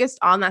focused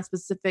on that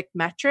specific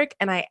metric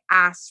and I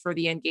asked for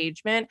the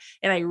engagement,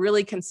 and I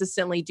really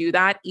consistently do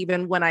that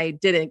even when I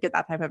didn't get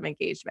that type of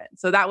engagement.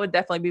 So that would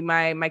definitely be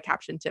my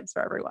caption tips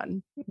for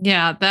everyone.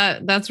 Yeah,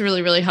 that's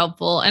really, really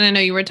helpful. And I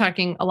know you were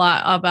talking a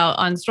lot about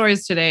on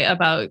stories today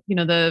about,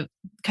 the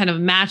kind of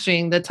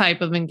matching the type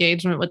of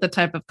engagement with the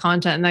type of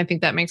content. And I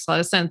think that makes a lot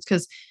of sense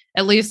because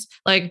at least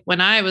like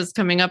when I was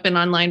coming up in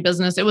online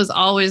business, it was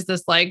always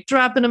this like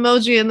drop an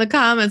emoji in the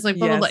comments, like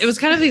blah, blah, blah. It was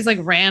kind of these like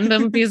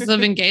random pieces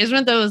of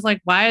engagement that was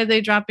like, why are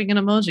they dropping an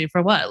emoji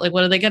for what? Like,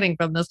 what are they getting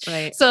from this?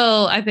 Right.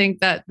 So I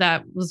think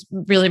that was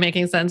really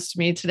making sense to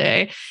me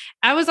today.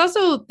 I was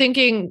also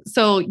thinking,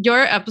 so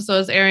your episode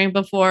is airing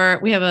before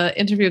we have an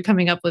interview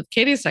coming up with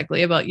Katie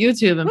Seckley about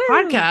YouTube and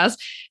podcasts.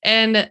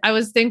 And I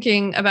was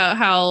thinking about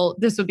how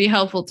this would be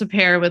helpful to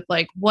pair with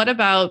like, what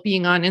about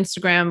being on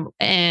Instagram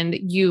and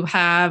you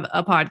have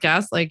a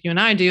podcast like you and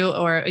I do,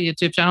 or a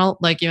YouTube channel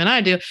like you and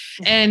I do,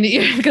 and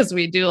because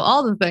we do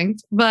all the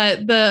things,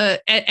 but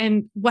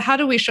how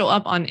do we show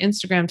up on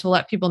Instagram to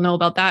let people know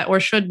about that? Or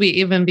should we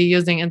even be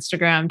using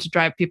Instagram to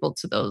drive people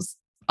to those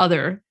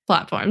other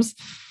platforms?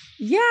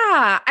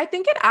 Yeah, I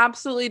think it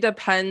absolutely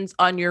depends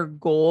on your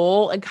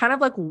goal and kind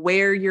of like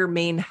where your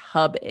main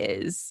hub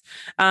is.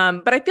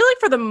 But I feel like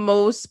for the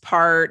most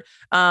part,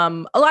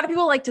 a lot of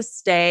people like to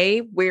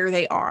stay where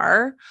they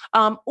are,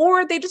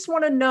 or they just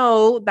want to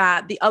know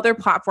that the other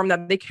platform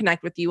that they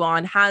connect with you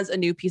on has a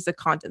new piece of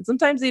content.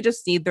 Sometimes they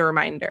just need the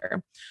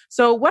reminder.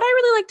 So, what I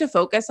really like to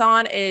focus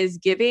on is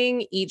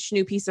giving each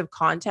new piece of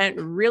content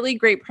really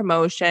great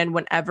promotion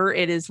whenever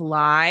it is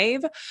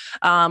live.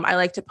 I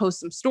like to post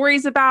some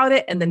stories about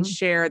it and then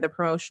share the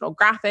promotional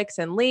graphics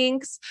and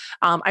links.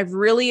 I've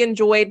really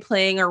enjoyed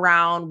playing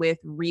around with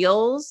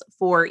reels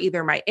for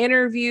either my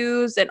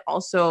interviews and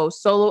also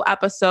solo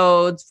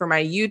episodes for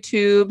my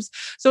YouTubes.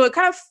 So it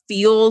kind of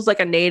feels like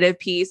a native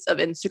piece of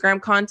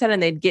Instagram content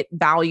and they'd get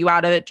value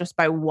out of it just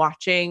by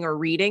watching or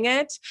reading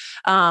it.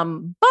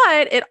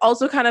 But it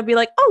also kind of be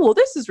like, oh, well,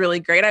 this is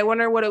really great. I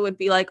wonder what it would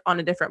be like on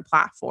a different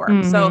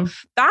platform. So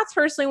that's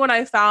personally what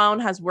I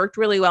found has worked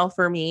really well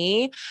for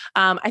me.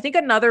 I think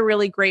another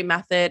really great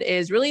method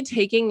is really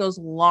taking those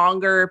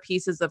longer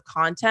pieces of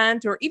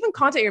content or even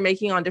content you're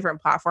making on different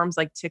platforms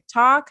like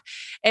TikTok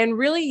and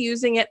really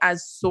using it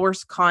as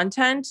source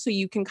content so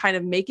you can kind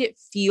of make it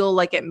feel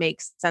like it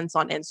makes sense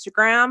on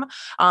Instagram.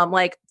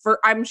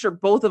 I'm sure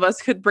both of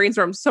us could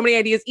brainstorm so many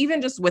ideas,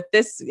 even just with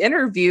this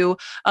interview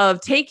of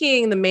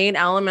taking the main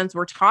elements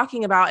we're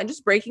talking about and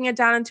just breaking it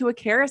down into a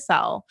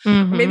carousel,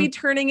 or maybe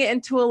turning it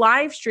into a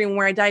live stream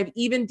where I dive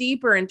even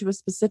deeper into a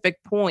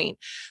specific point.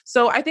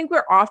 So I think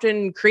we're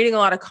often creating a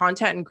lot of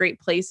content in great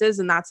places,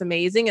 and that's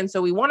amazing. And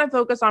so we want to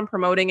focus on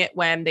promoting it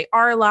when they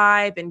are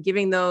live and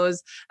giving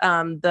those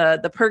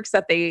the perks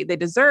that they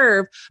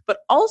deserve, but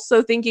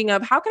also thinking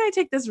of how can I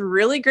take this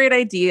really great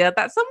idea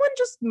that someone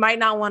just might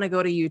not want to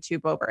go to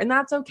YouTube over, and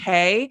that's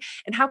okay.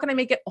 And how can I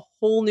make it a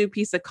whole new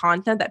piece of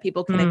content that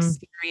people can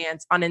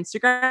experience on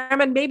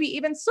Instagram and maybe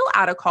even still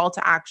add a call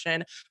to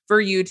action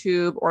for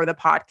YouTube or the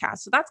podcast.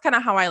 So that's kind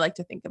of how I like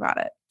to think about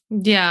it.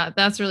 Yeah,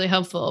 that's really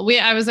helpful.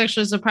 I was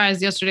actually surprised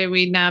yesterday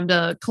we nabbed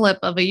a clip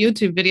of a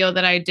YouTube video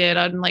that I did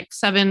on like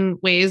 7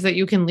 ways that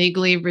you can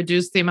legally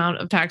reduce the amount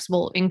of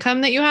taxable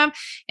income that you have,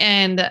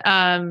 and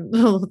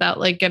without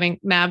like getting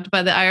nabbed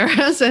by the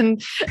IRS.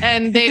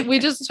 And we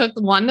just took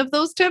one of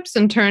those tips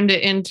and turned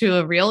it into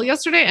a reel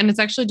yesterday, and it's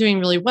actually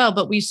doing really well.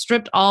 But we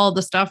stripped all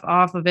the stuff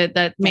off of it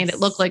that made it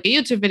look like a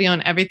YouTube video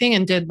and everything,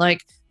 and did like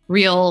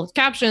real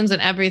captions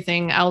and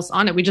everything else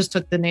on it. We just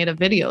took the native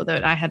video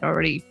that I had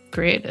already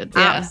created.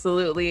 Yeah.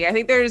 Absolutely. I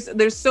think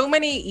there's so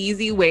many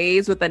easy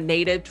ways with the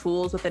native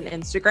tools within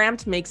Instagram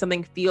to make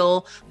something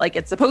feel like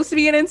it's supposed to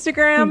be an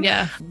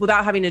Instagram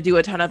without having to do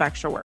a ton of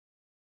extra work.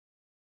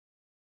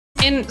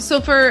 And so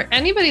for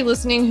anybody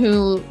listening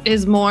who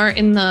is more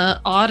in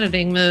the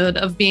auditing mood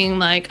of being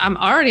like, I'm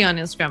already on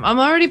Instagram, I'm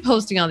already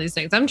posting all these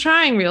things, I'm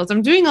trying reels,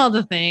 I'm doing all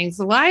the things,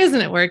 why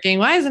isn't it working?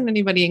 Why isn't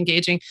anybody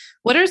engaging?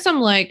 What are some,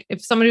 like,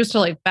 if somebody was to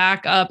like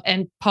back up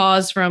and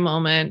pause for a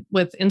moment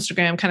with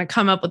Instagram, kind of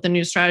come up with a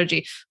new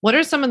strategy, what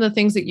are some of the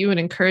things that you would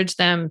encourage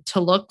them to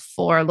look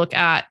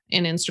at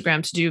in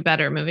Instagram to do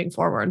better moving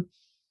forward?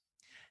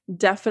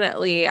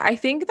 Definitely. I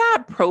think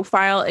that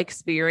profile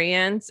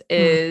experience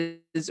is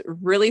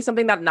really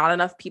something that not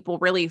enough people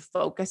really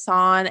focus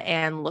on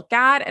and look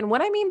at. And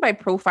what I mean by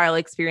profile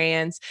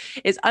experience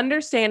is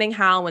understanding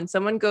how when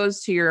someone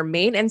goes to your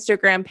main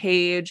Instagram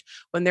page,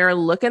 when they're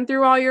looking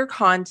through all your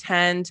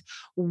content,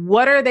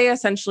 what are they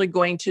essentially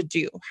going to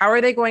do? How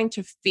are they going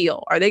to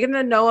feel? Are they going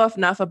to know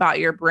enough about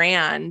your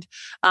brand?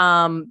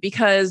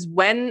 Because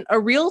when a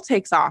reel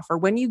takes off or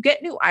when you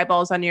get new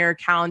eyeballs on your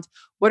account,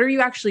 what are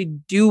you actually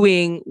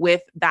doing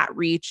with that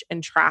reach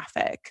and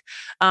traffic?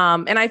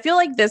 And I feel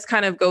like this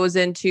kind of goes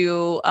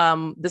into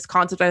this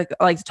concept I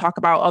like to talk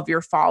about of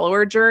your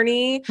follower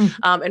journey,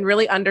 and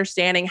really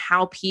understanding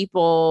how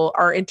people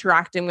are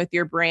interacting with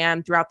your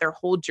brand throughout their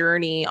whole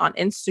journey on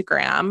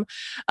Instagram.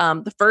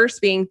 The first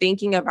being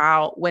thinking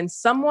about when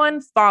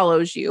someone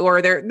follows you,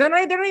 or they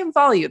don't even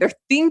follow you, they're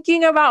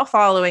thinking about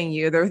following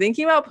you, they're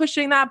thinking about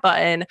pushing that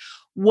button.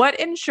 What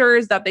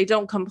ensures that they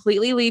don't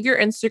completely leave your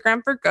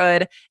Instagram for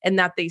good and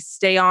that they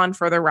stay on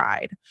for the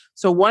ride?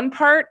 So one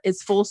part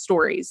is full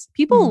stories.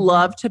 People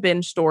love to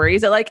binge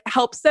stories. It like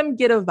helps them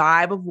get a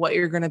vibe of what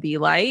you're going to be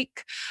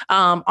like.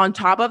 On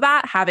top of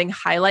that, having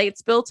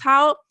highlights built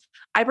out.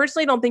 I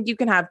personally don't think you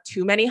can have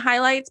too many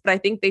highlights, but I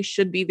think they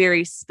should be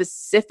very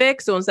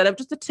specific. So instead of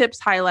just a tips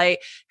highlight,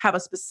 have a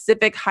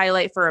specific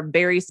highlight for a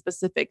very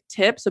specific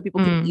tip so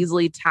people can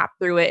easily tap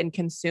through it and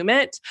consume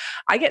it.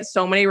 I get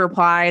so many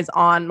replies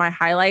on my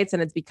highlights,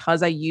 and it's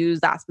because I use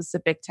that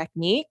specific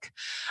technique.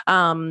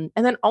 And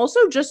then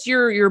also just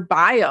your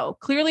bio,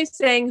 clearly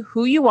saying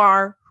who you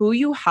are, who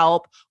you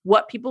help,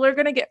 what people are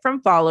going to get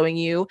from following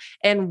you,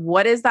 and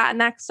what is that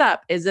next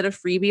step? Is it a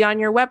freebie on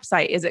your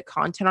website? Is it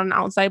content on an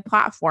outside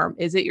platform?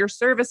 Is it your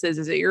services?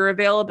 Is it your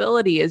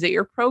availability? Is it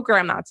your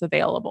program that's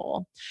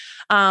available?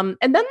 And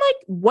then like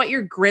what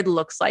your grid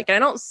looks like. And I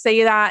don't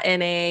say that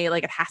in a,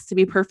 like, it has to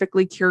be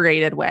perfectly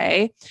curated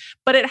way,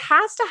 but it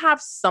has to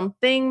have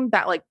something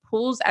that like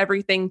pulls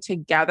everything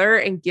together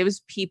and gives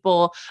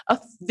people a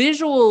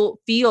visual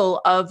feel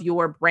of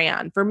your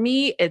brand. For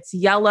me, it's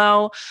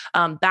yellow.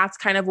 That's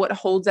kind of what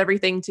holds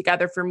everything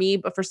together for me.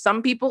 But for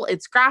some people,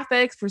 it's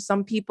graphics. For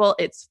some people,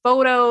 it's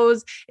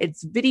photos,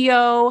 it's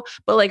video,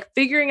 but like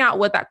figuring out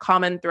what that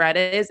common thread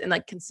is and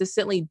like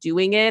consistently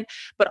doing it,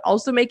 but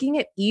also making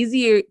it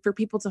easier for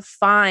people to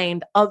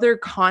find other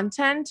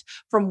content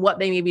from what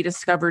they maybe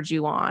discovered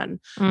you on.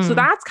 So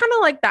that's kind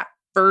of like that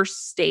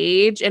first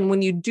stage. And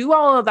when you do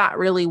all of that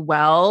really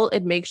well,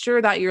 it makes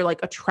sure that you're like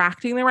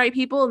attracting the right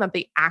people and that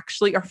they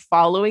actually are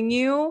following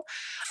you.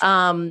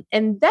 And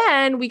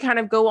then we kind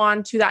of go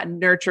on to that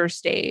nurture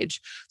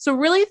stage. So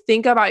really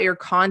think about your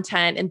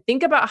content and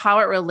think about how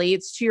it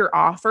relates to your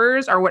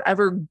offers or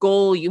whatever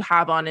goal you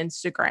have on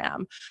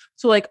Instagram.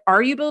 So like,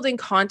 are you building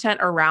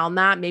content around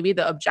that? Maybe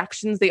the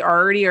objections they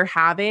already are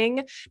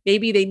having,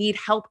 maybe they need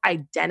help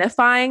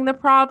identifying the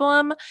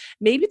problem.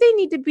 Maybe they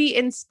need to be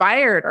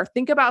inspired or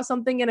think about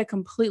something in a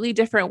completely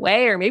different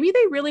way, or maybe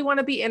they really want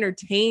to be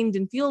entertained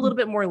and feel a little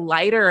bit more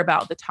lighter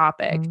about the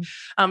topic.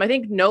 I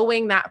think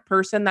knowing that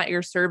person that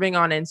you're serving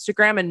on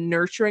Instagram and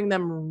nurturing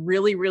them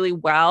really, really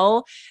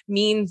well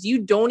means you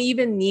don't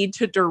even need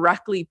to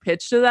directly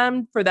pitch to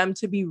them for them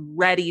to be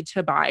ready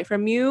to buy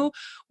from you,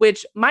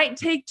 which might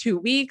take 2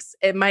 weeks.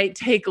 It might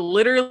take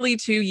literally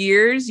 2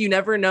 years. You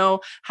never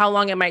know how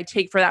long it might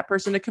take for that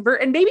person to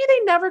convert. And maybe they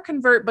never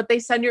convert, but they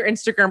send your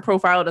Instagram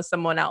profile to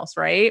someone else,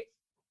 right?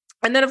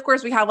 And then, of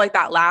course, we have like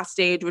that last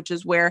stage, which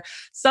is where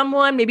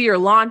someone, maybe you're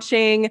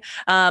launching,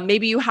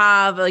 maybe you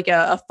have like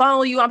a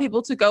funnel you want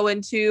people to go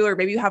into, or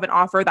maybe you have an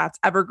offer that's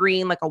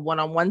evergreen, like a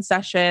one-on-one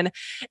session.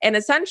 And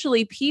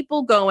essentially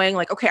people going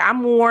like, okay,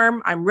 I'm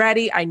warm, I'm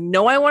ready. I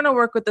know I want to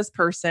work with this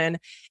person.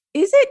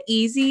 Is it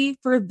easy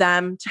for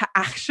them to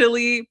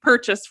actually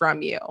purchase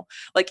from you?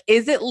 Like,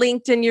 is it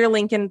linked in your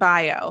link in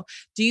bio?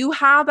 Do you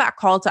have that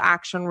call to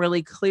action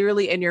really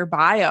clearly in your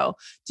bio?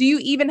 Do you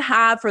even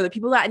have, for the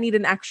people that need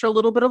an extra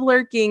little bit of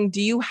lurking,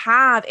 do you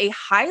have a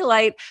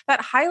highlight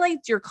that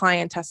highlights your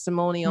client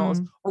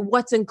testimonials or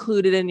what's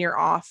included in your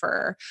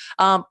offer?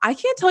 I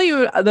can't tell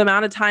you the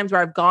amount of times where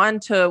I've gone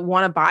to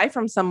want to buy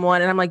from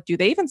someone and I'm like, do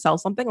they even sell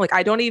something? Like,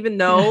 I don't even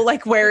know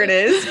like where it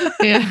is.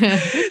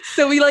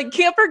 So we like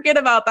can't forget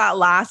about that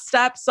last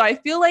step. So I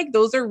feel like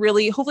those are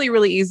really, hopefully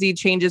really easy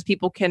changes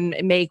people can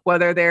make,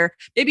 whether they're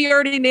maybe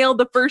already nailed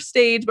the first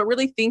stage, but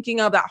really thinking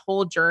of that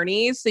whole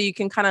journey. So you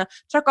can kind of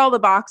check all the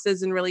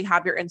boxes and really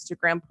have your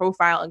Instagram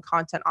profile and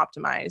content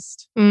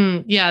optimized.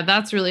 Yeah,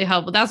 that's really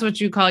helpful. That's what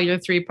you call your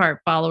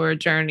 3-part follower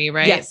journey,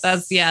 right? Yes.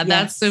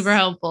 That's super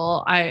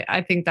helpful.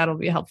 I think that'll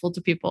be helpful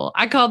to people.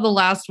 I call the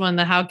last one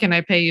the how can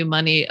I pay you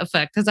money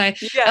effect. Cause I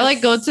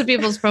like go to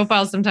people's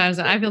profiles sometimes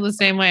and I feel the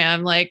same way.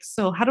 I'm like,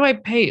 so how do I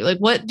pay you? Like,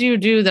 what do you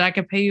do that I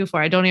could pay you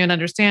for? I don't even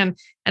understand.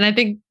 And I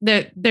think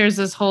that there's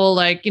this whole,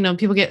 like, you know,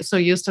 people get so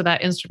used to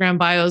that Instagram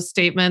bio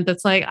statement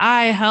that's like,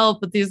 I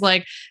help with these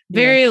like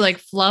very like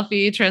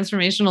fluffy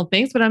transformational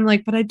things. But I'm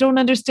like, but I don't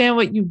understand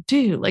what you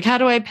do. Like, how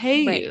do I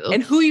pay you?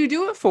 And who you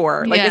do it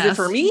for? Like, is it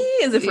for me?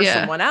 Is it for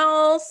someone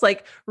else?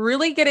 Like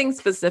really getting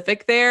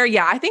specific there.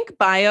 Yeah. I think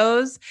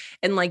bios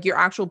and like your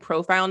actual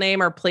profile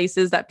name are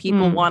places that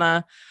people want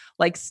to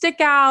like stick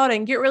out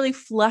and get really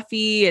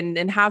fluffy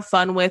and have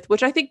fun with,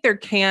 which I think there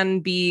can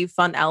be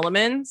fun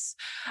elements.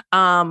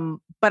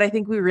 But I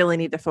think we really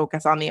need to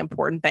focus on the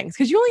important things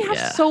because you only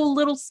have so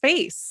little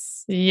space.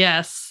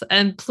 Yes.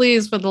 And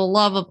please, for the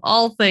love of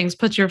all things,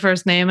 put your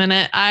first name in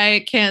it.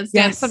 I can't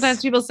stand.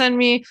 Sometimes people send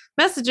me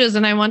messages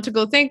and I want to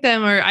go thank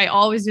them, or I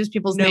always use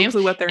people's names.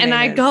 No clue what their name is. And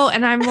I go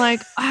and I'm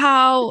like,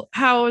 how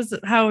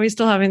are we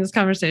still having this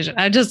conversation?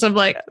 I'm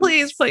like,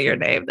 please put your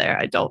name there.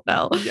 I don't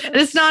know. And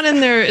it's not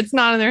in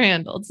their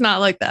handle. It's not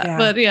like that.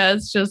 But yeah,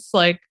 it's just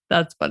like,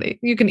 that's funny.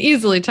 You can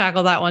easily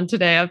tackle that one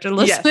today after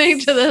listening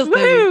to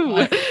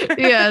this.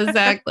 Yeah,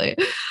 exactly.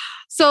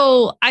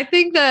 So I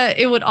think that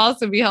it would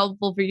also be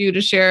helpful for you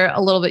to share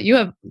a little bit.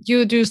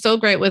 You do so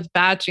great with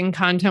batching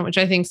content, which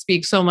I think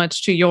speaks so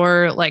much to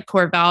your like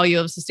core value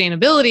of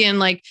sustainability and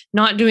like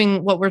not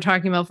doing what we're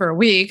talking about for a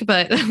week,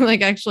 but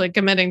like actually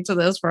committing to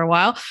this for a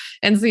while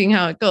and seeing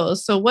how it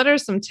goes. So what are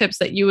some tips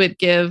that you would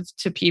give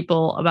to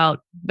people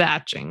about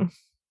batching?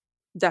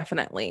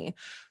 Definitely.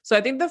 So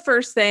I think the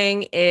first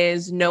thing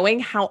is knowing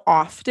how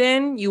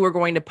often you are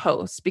going to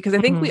post, because I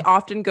think we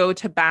often go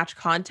to batch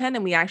content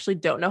and we actually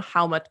don't know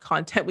how much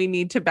content we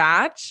need to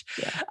batch.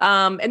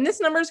 And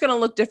this number is going to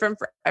look different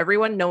for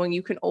everyone, knowing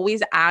you can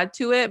always add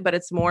to it, but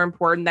it's more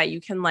important that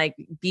you can like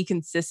be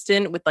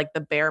consistent with like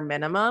the bare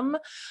minimum.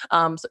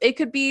 So it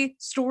could be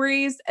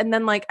stories and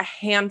then like a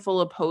handful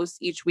of posts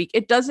each week.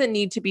 It doesn't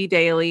need to be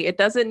daily. It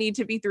doesn't need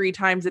to be 3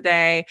 times a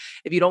day.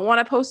 If you don't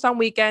want to post on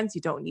weekends,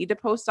 you don't need to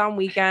post on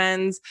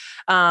weekends.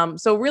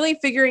 So really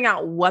figuring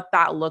out what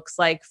that looks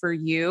like for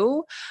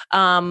you.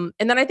 And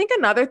then I think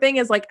another thing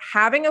is like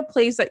having a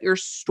place that you're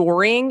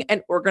storing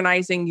and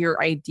organizing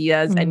your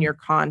ideas and your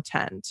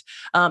content.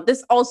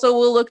 This also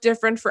will look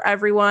different for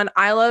everyone.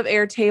 I love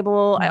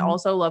Airtable. I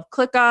also love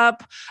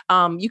ClickUp.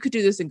 You could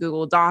do this in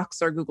Google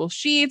Docs or Google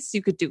Sheets.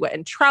 You could do it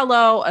in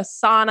Trello,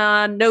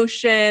 Asana,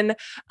 Notion.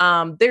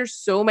 There's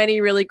so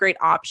many really great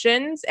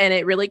options, and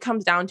it really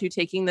comes down to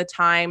taking the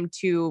time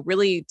to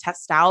really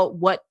test out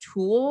what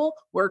tool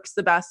works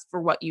the best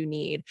for what you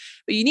need.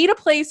 But you need a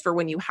place for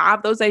when you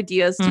have those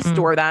ideas to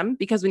store them,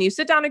 because when you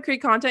sit down and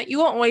create content, you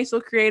won't always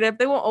feel creative.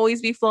 They won't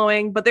always be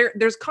flowing, but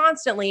there's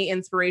constantly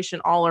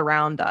inspiration all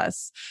around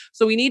us.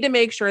 So we need to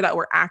make sure that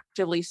we're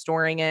actively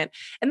storing it.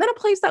 And then a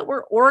place that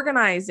we're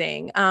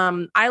organizing.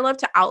 I love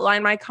to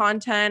outline my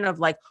content of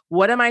like,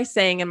 what am I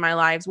saying in my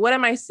lives? What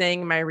am I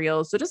saying in my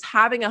reels? So just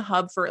having a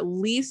hub for at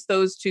least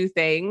those two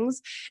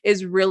things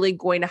is really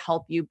going to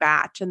help you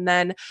batch. And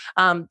then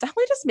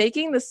definitely just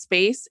making the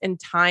space and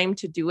time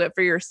to do it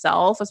for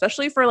yourself,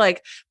 especially for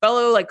like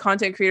fellow like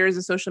content creators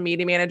and social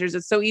media managers.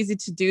 It's so easy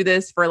to do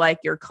this for like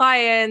your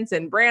clients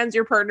and brands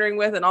you're partnering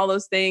with and all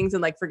those things,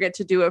 and like forget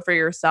to do it for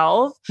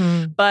yourself.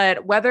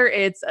 But whether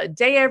it's a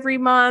day every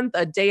month,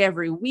 a day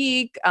every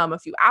week, a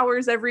few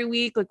hours every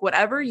week, like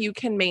whatever you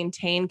can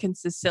maintain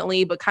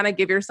consistently, but kind of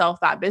give yourself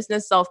that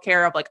business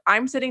self-care of like,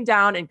 I'm sitting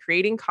down and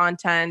creating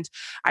content.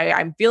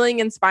 I'm feeling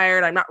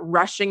inspired. I'm not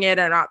rushing it.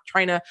 I'm not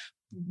trying to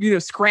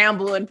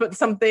scramble and put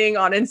something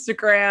on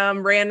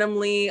Instagram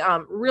randomly.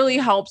 Really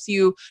helps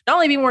you not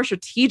only be more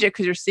strategic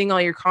because you're seeing all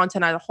your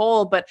content as a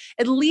whole, but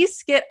at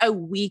least get a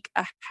week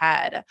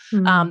ahead.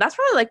 That's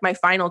probably like my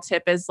final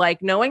tip is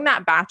like knowing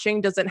that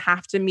batching doesn't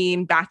have to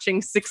mean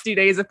batching 60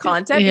 days of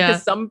content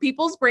because some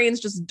people's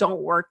brains just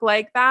don't work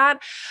like that.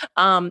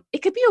 It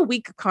could be a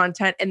week of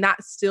content and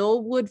that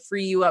still would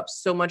free you up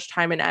so much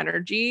time and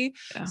energy.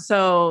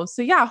 So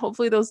yeah,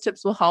 hopefully those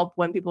tips will help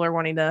when people are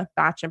wanting to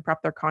batch and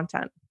prep their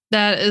content.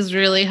 That is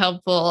really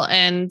helpful.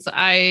 And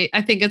I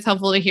think it's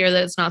helpful to hear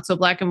that it's not so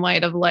black and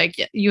white of like,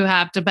 you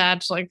have to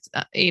batch like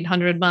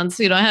 800 months,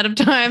 ahead of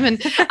time. And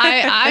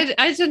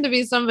I tend to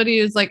be somebody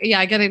who's like,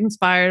 I get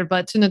inspired.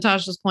 But to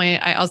Natasha's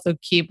point, I also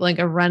keep like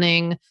a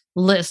running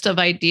list of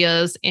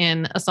ideas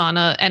in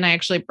Asana, and I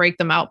actually break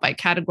them out by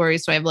category.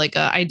 So I have like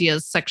a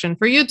ideas section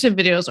for YouTube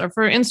videos or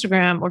for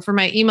Instagram or for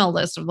my email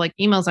list of like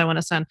emails I want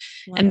to send.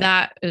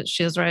 That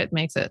she is right,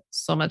 makes it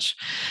so much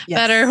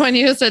better when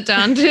you sit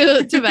down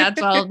to batch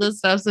all of this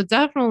stuff. So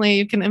definitely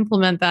you can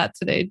implement that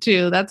today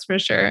too. That's for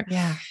sure.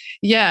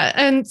 Yeah.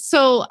 And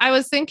so I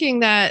was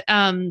thinking that,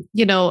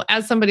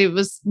 as somebody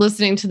was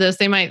listening to this,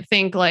 they might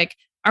think like,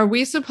 are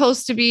we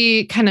supposed to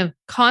be kind of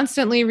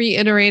constantly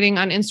reiterating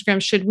on Instagram?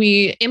 Should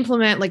we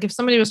implement, like if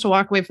somebody was to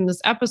walk away from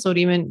this episode,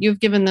 even you've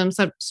given them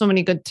so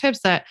many good tips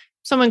that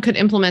someone could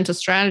implement a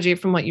strategy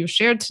from what you've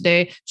shared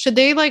today. Should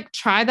they like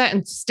try that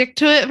and stick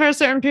to it for a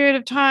certain period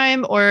of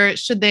time? Or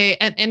should they,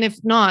 and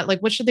if not, like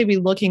what should they be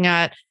looking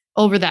at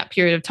over that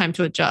period of time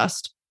to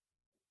adjust?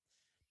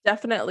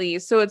 Definitely.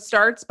 So it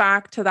starts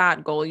back to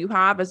that goal you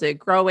have. Is it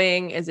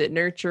growing? Is it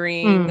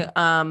nurturing?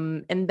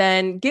 And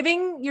then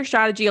giving your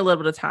strategy a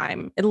little bit of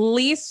time, at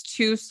least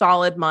 2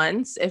 solid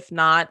months, if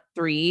not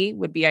 3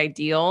 would be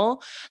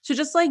ideal, to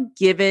just like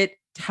give it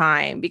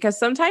time, because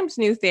sometimes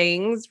new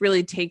things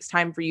really takes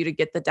time for you to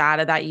get the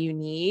data that you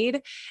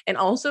need, and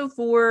also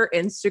for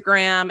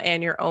Instagram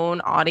and your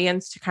own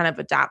audience to kind of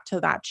adapt to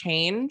that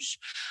change.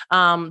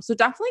 So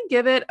definitely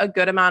give it a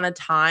good amount of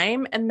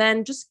time, and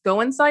then just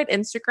go inside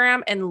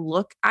Instagram and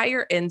look at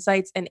your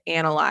insights and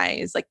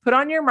analyze. Like put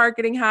on your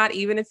marketing hat,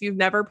 even if you've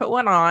never put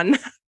one on.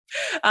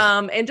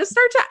 And just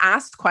start to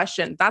ask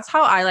questions. That's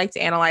how I like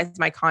to analyze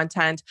my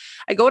content.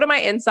 I go to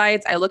my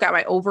insights, I look at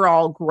my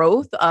overall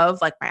growth of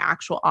like my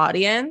actual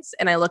audience,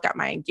 and I look at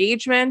my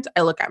engagement,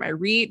 I look at my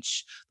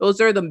reach. Those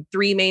are the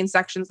 3 main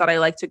sections that I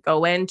like to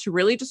go in to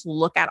really just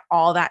look at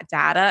all that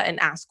data and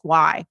ask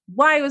why.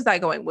 Why was that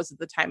going? Was it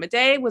the time of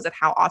day? Was it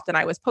how often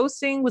I was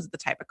posting? Was it the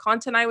type of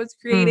content I was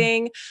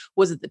creating?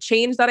 Was it the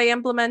change that I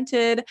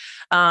implemented?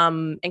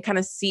 And kind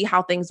of see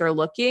how things are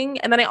looking.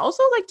 And then I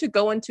also like to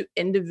go into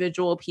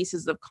individual pieces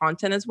of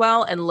content as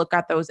well and look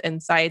at those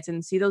insights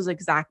and see those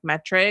exact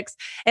metrics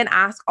and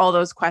ask all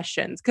those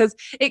questions. Because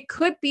it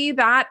could be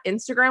that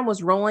Instagram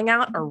was rolling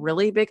out a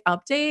really big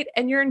update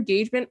and your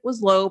engagement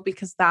was low,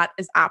 because that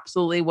is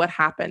absolutely what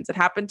happens. It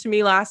happened to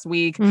me last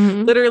week.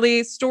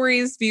 Literally,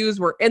 stories views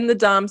were in the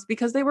dumps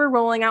because they were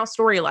rolling out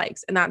story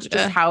likes, and that's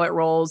just how it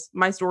rolls.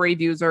 My story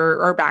views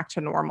are back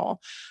to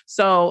normal.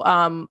 So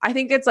I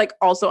think it's like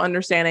also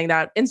understanding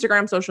that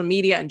Instagram, social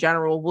media in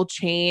general will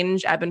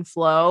change, ebb and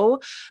flow,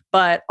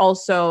 but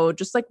also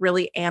just like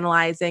really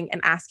analyzing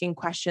and asking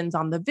questions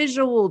on the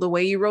visual, the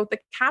way you wrote the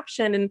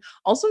caption, and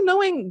also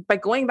knowing by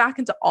going back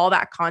into all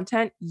that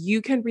content,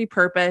 you can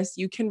repurpose,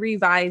 you can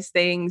revise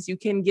things, you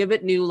can give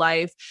it new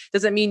life.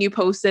 Doesn't mean you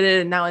posted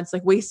it and now it's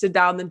like wasted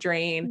down the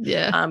drain.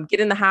 Get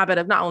in the habit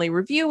of not only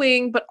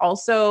reviewing, but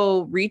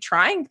also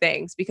retrying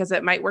things, because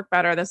it might work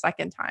better the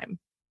second time.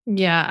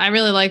 Yeah, I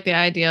really like the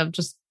idea of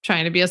just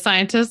trying to be a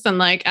scientist and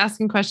like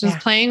asking questions, Yeah.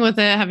 playing with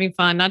it, having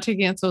fun, not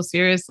taking it so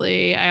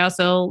seriously. I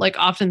also like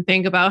often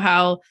think about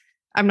how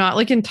I'm not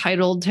like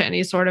entitled to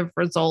any sort of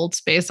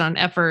results based on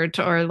effort,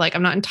 or like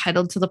I'm not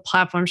entitled to the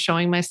platform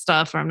showing my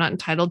stuff, or I'm not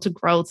entitled to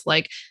growth.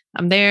 Like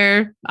I'm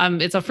there.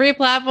 It's a free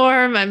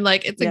platform. I'm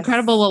like, it's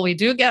incredible Yes. what we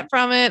do get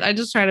from it. I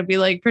just try to be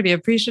like pretty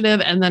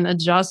appreciative and then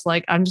adjust.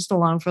 Like I'm just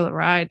along for the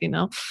ride, you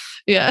know?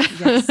 Yeah.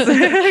 Yes.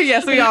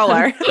 Yes, we all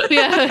are.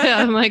 Yeah.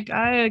 I'm like,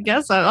 I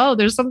guess,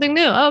 there's something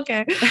new.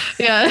 Okay.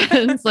 Yeah.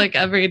 It's like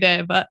every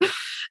day. But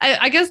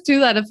I guess to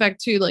that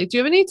effect too, like, do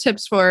you have any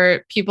tips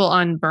for people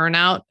on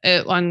burnout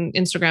on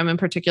Instagram in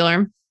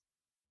particular?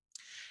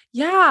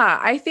 Yeah,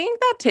 I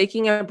think that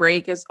taking a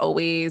break is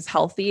always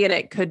healthy, and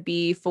it could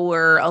be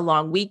for a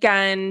long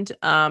weekend.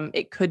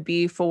 It could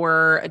be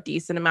for a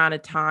decent amount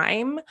of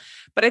time.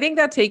 But I think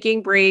that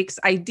taking breaks,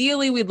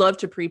 ideally, we'd love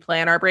to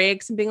pre-plan our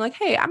breaks and being like,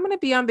 hey, I'm going to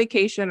be on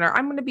vacation or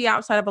I'm going to be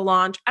outside of a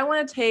launch. I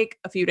want to take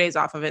a few days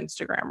off of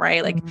Instagram,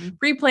 right? Like Mhm.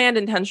 pre-planned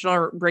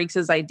intentional breaks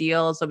is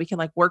ideal. So we can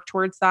like work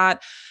towards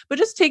that, but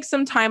just take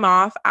some time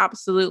off.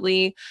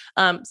 Absolutely.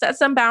 Set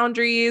some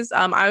boundaries.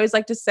 I always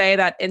like to say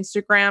that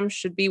Instagram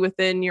should be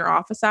within your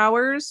office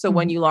hours. So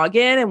when Mhm. you log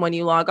in and when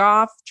you log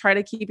off, try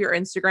to keep your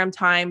Instagram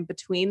time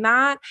between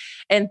that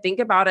and think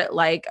about it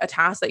like a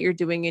task that you're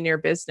doing in your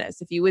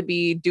business. If you would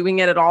be doing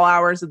it at all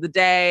hours of the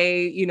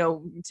day,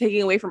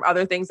 taking away from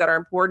other things that are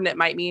important, it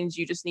might mean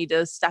you just need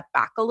to step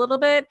back a little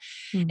bit.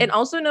 And Mhm.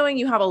 also knowing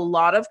you have a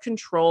lot of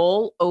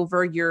control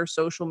over your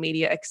social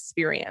media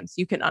experience.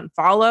 You can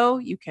unfollow,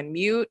 you can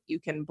mute, you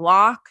can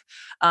block.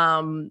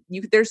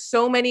 There's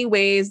so many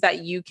ways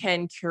that you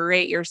can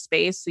curate your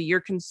space so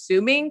you're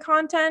consuming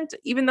content,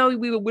 even though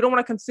we don't want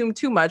to consume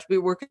too much.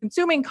 We're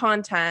consuming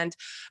content,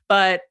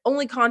 but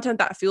only content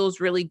that feels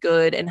really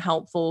good and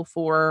helpful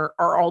for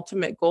our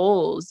ultimate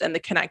goals and the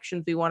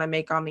connections we want to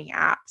make on the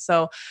app.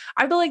 So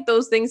I feel like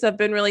those things have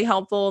been really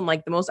helpful. And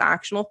like the most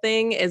actionable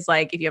thing is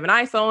like if you have an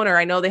iPhone, or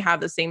I know they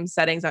have the same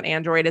settings on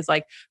Android, is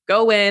like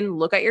go in,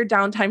 look at your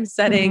downtime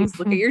settings,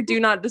 look at Mhm. your do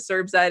not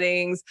disturb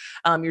settings,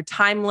 your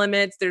time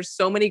limits. There's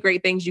so many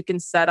great things you can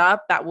set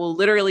up that will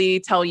literally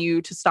tell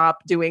you to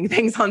stop doing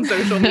things on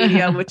social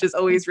media, which is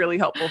always really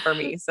helpful for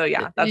me. So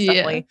yeah, that's Yeah.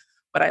 definitely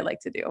what I like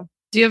to do.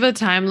 Do you have a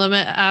time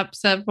limit app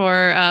set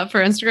for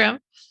Instagram?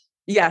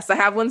 Yes, I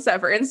have one set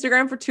for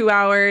Instagram for 2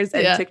 hours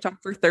and Yeah. TikTok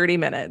for 30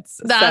 minutes.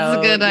 That's a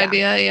So good yeah.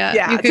 idea. Yeah. You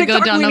Yeah. could go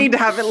TikTok, down we need to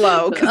have it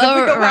low because if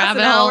we a go past an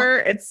rabbit hole. hour,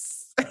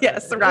 it's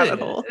yes, a rabbit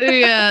hole.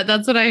 Yeah,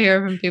 that's what I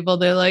hear from people.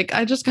 They're like,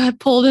 I just got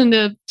pulled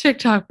into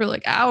TikTok for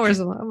like hours.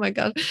 I'm like, oh my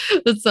God,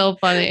 that's so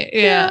funny.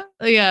 Yeah.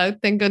 Yeah. Yeah.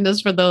 Thank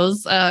goodness for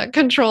those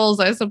controls,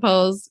 I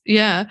suppose.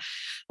 Yeah.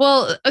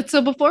 Well,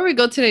 so before we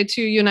go today,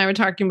 too, you and I were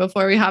talking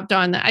before we hopped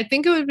on. I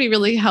think it would be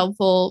really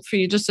helpful for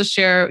you just to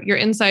share your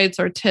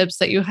insights or tips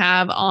that you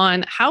have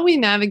on how we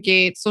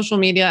navigate social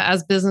media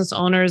as business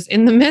owners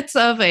in the midst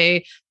of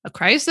a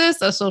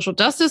crisis, a social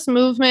justice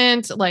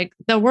movement, like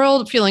the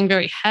world feeling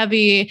very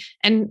heavy.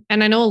 And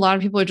I know a lot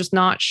of people are just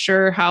not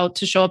sure how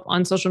to show up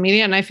on social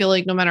media. And I feel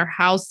like no matter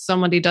how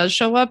somebody does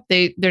show up,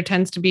 there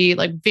tends to be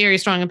like very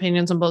strong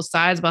opinions on both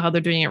sides about how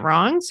they're doing it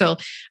wrong. So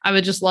I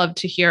would just love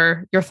to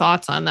hear your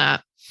thoughts on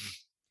that.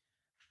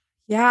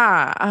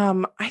 Yeah,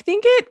 I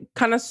think it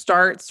kind of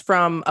starts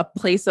from a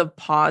place of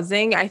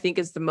pausing, I think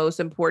is the most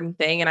important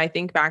thing. And I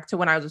think back to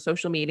when I was a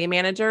social media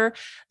manager,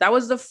 that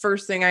was the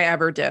first thing I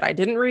ever did. I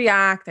didn't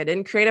react, I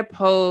didn't create a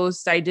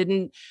post, I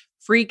didn't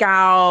freak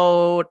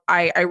out.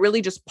 I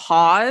really just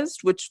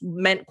paused, which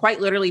meant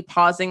quite literally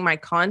pausing my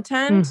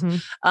content,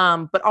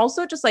 Mhm. but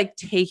also just like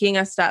taking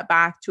a step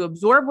back to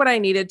absorb what I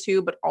needed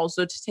to, but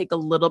also to take a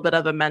little bit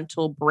of a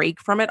mental break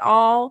from it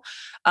all.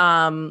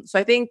 So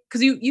I think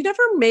because you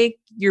never make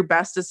your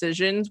best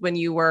decisions when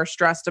you were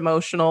stressed,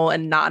 emotional,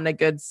 and not in a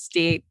good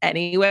state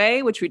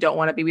anyway, which we don't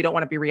want to be. We don't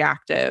want to be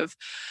reactive.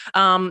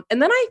 And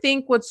then I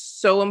think what's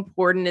so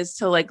important is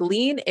to like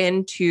lean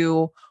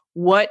into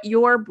what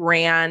your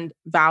brand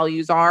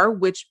values are,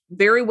 which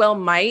very well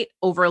might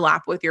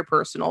overlap with your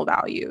personal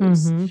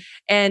values. Mhm.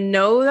 And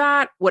know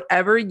that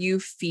whatever you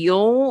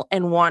feel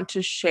and want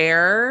to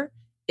share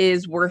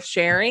is worth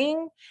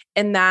sharing,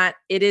 and that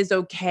it is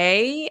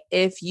okay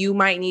if you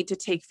might need to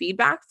take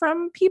feedback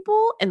from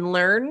people and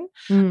learn.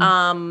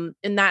 Mm.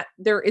 And that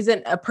there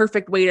isn't a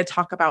perfect way to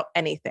talk about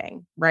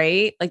anything,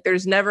 right? Like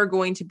there's never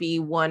going to be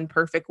one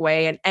perfect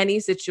way in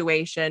any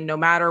situation, no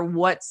matter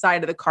what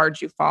side of the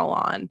cards you fall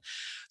on.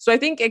 So I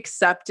think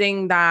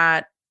accepting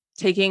that,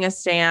 taking a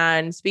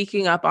stand,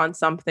 speaking up on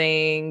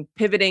something,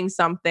 pivoting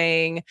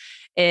something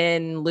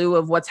in lieu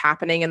of what's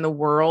happening in the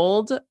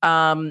world,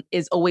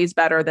 is always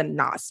better than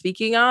not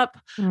speaking up,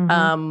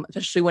 Mhm.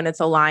 especially when it's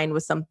aligned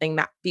with something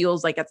that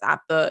feels like it's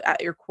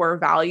at your core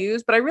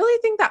values. But I really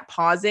think that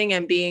pausing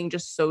and being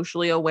just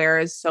socially aware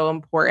is so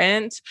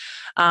important.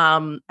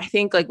 I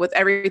think like with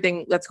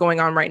everything that's going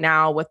on right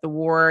now with the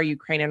war,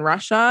 Ukraine and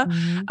Russia,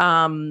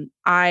 Mhm.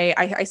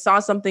 I saw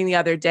something the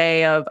other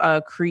day of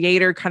a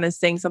creator kind of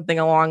saying something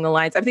along the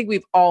lines, I think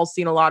we've all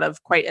seen a lot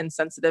of quite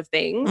insensitive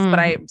things, but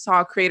I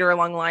saw a creator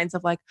along the lines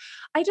of like,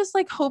 I just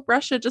like hope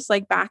Russia just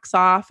like backs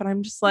off. And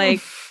I'm just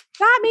like,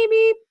 that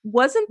maybe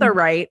wasn't the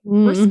right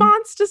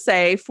response to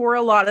say for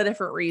a lot of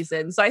different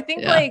reasons. So I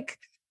think like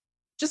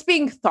just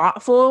being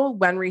thoughtful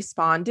when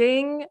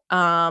responding,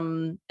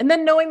 and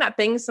then knowing that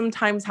things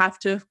sometimes have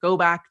to go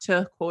back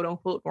to quote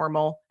unquote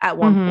normal at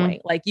one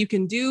point. Like you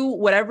can do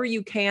whatever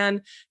you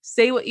can,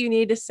 say what you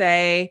need to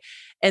say,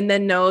 and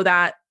then know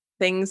that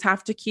things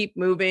have to keep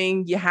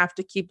moving. You have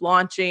to keep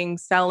launching,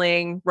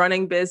 selling,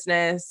 running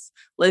business,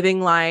 living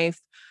life.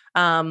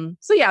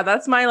 So yeah,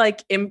 that's my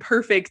like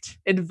imperfect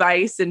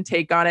advice and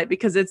take on it,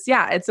 because it's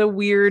a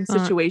weird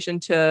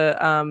situation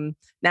to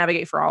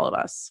navigate for all of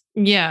us.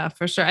 Yeah,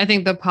 for sure. I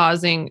think the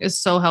pausing is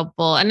so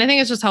helpful. And I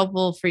think it's just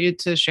helpful for you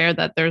to share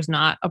that there's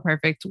not a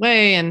perfect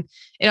way. And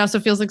it also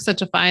feels like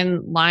such a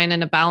fine line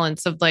and a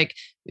balance of like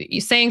you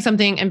saying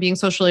something and being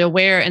socially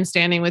aware and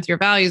standing with your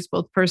values,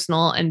 both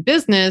personal and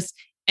business,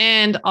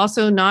 and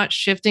also not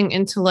shifting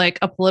into like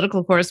a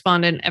political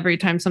correspondent every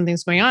time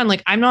something's going on.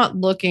 Like I'm not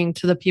looking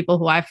to the people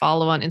who I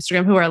follow on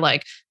Instagram who are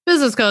like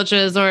business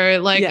coaches or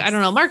like, I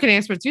don't know, marketing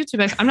experts,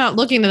 YouTube. I'm not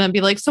looking to them and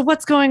be like, so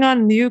what's going on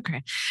in the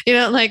Ukraine? You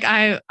know, like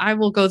I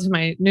will go to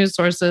my news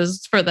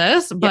sources for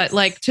this, but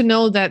like to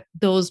know that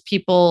those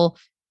people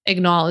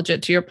acknowledge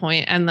it, to your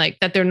point, and like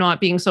that they're not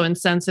being so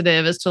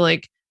insensitive as to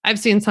like, I've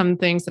seen some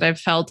things that I've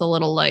felt a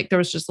little like there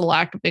was just a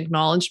lack of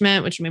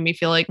acknowledgement, which made me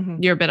feel like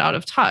you're a bit out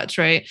of touch.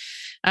 Right.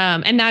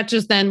 And that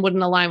just then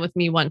wouldn't align with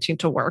me wanting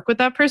to work with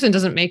that person. It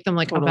doesn't make them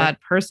like a bad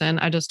person.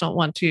 I just don't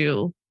want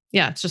to.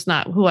 Yeah, it's just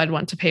not who I'd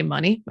want to pay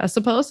money, I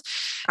suppose.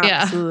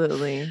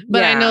 Absolutely. Yeah.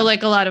 But I know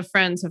like a lot of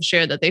friends have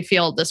shared that they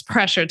feel this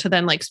pressure to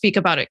then like speak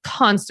about it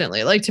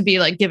constantly, like to be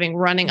like giving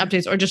running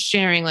updates or just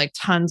sharing like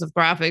tons of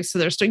graphics. So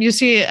there's, you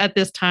see at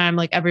this time,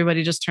 like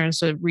everybody just turns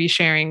to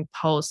resharing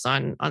posts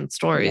on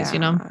stories, you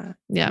know?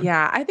 Yeah.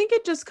 Yeah. I think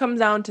it just comes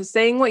down to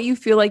saying what you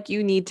feel like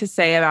you need to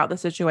say about the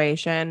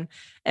situation,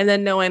 and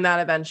then knowing that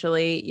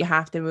eventually you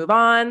have to move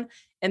on.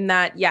 And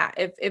that,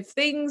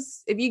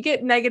 if you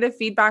get negative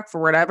feedback for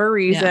whatever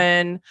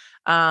reason,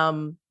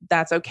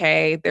 that's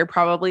okay. They're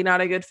probably not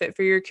a good fit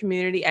for your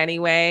community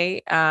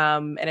anyway.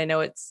 And I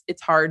know it's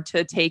hard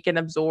to take and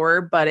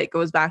absorb, but it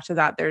goes back to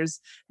that. There's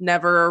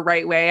never a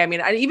right way. I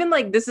mean, even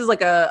like, this is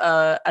like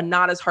a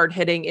not as hard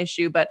hitting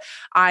issue, but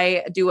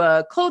I do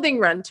a clothing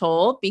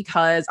rental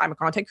because I'm a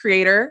content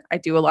creator. I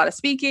do a lot of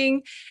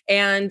speaking,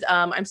 and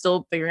I'm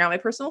still figuring out my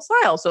personal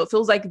style. So it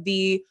feels like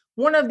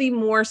one of the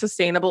more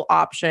sustainable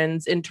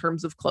options in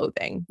terms of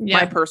clothing,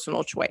 my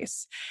personal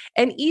choice.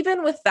 And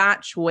even with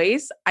that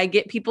choice, I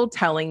get people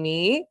telling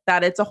me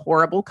that it's a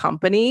horrible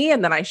company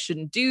and that I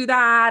shouldn't do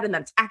that, and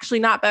that's actually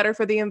not better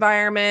for the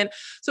environment.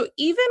 So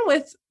even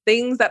with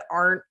things that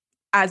aren't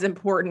as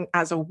important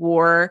as a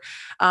war,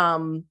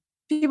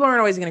 people aren't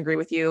always going to agree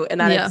with you, and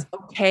that it's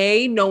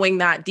okay, knowing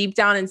that deep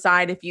down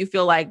inside, if you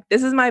feel like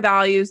this is my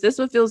values, this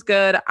what feels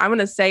good, I'm going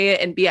to say it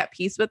and be at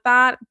peace with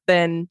that,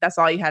 then that's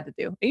all you had to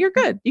do. And you're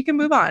good. You can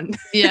move on.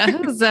 Yeah,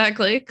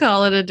 exactly.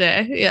 Call it a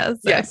day. Yeah,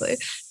 exactly.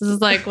 Yes. This is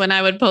like when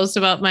I would post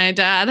about my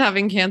dad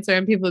having cancer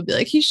and people would be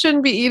like, he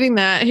shouldn't be eating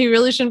that. He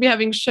really shouldn't be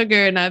having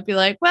sugar. And I'd be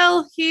like,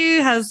 well,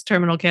 he has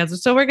terminal cancer,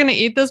 so we're going to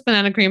eat this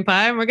banana cream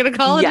pie and we're going to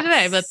call it a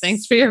day. But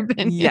thanks for your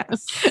opinion.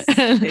 Yes,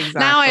 exactly.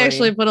 Now I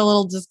actually put a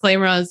little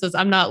disclaimer on it, says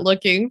I'm not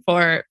looking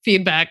for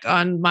feedback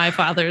on my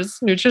father's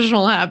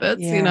nutritional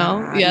habits, you know?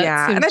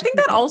 Yeah. And I think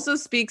that also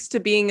speaks to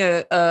being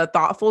a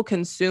thoughtful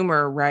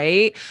consumer,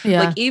 right?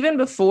 Yeah. Like even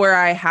before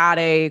I had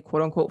a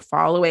quote unquote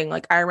following,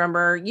 like I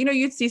remember,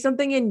 you'd see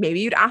something and maybe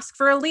you'd ask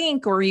for a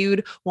link or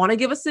you'd want to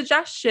give a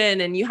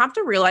suggestion. And you have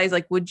to realize,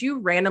 like, would you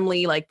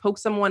randomly like poke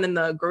someone in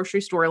the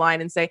grocery store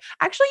line and say,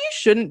 actually, you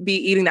shouldn't be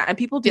eating that? And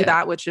people do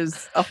that, which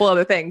is a whole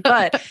other thing.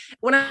 But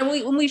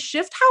when we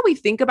shift how we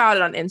think about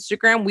it on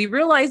Instagram, we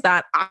realize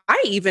that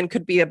I even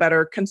could be a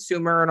better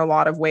consumer in a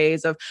lot of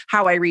ways of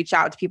how I reach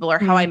out to people or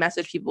how I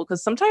message people.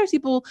 Because sometimes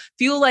people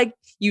feel like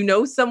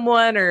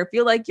someone or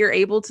feel like you're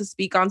able to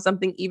speak on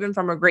something even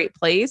from a great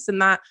place,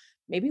 and that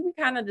maybe we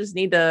kind of just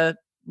need to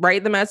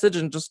write the message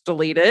and just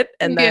delete it.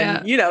 And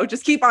then,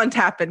 just keep on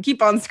tapping,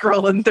 keep on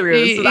scrolling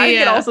through. So I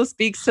think it also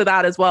speaks to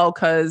that as well.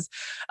 Cause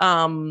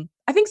I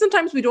think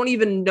sometimes we don't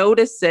even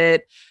notice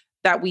it,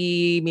 that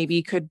we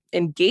maybe could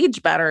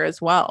engage better as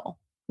well.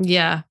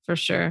 Yeah, for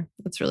sure.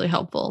 That's really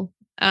helpful.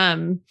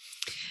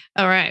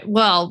 All right.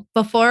 Well,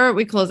 before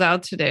we close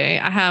out today,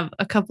 I have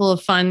a couple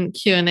of fun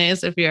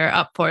Q&As if you're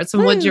up for it.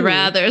 Some would you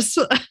rathers.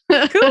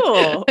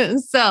 Cool.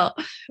 So,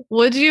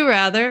 would you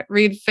rather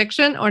read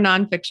fiction or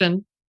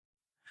nonfiction?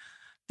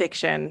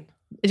 Fiction.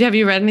 Have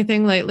you read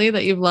anything lately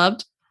that you've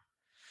loved?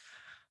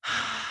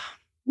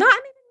 Not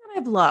anything that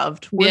I've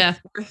loved.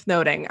 Worth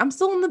noting.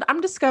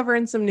 I'm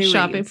discovering some new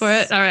shopping reads. for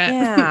it. All right.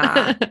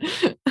 Yeah.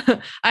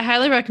 I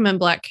highly recommend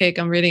Black Cake.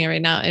 I'm reading it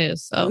right now. It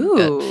is so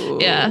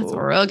good. Yeah, it's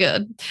real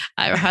good.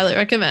 I highly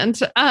recommend.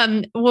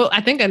 Well,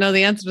 I think I know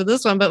the answer to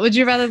this one, but would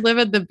you rather live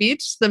at the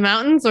beach, the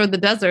mountains, or the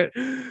desert?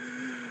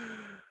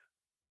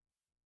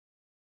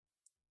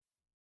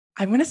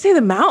 I'm going to say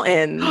the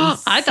mountains.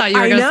 I thought you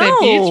were going to say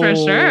beach for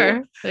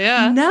sure.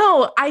 Yeah.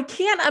 No, I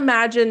can't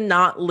imagine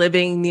not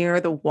living near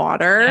the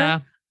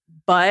water,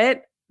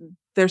 but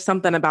there's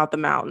something about the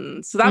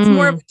mountains. So that's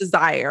more of a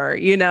desire,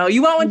 you know,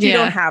 you want what you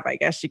don't have, I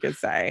guess you could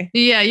say.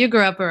 Yeah. You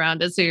grew up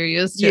around it, so you're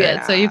used to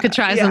it. So you could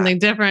try something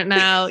different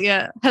now.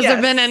 Yeah. Has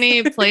there been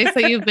any place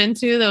that you've been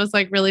to that was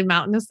like really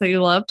mountainous that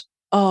you loved?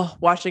 Oh,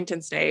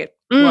 Washington State.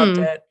 Loved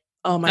it.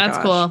 Oh my gosh.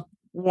 That's cool.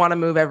 Want to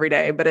move every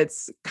day, but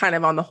it's kind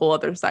of on the whole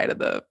other side of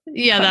the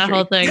country. That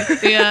whole thing.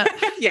 Yeah.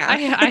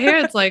 I hear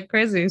it's like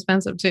crazy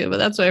expensive too, but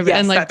that's what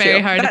and like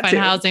very hard to find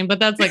housing, but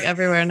that's like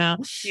everywhere now.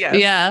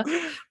 Yeah.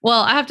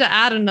 Well, I have to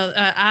add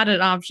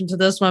an option to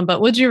this one,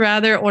 but would you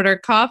rather order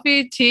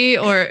coffee, tea,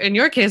 or in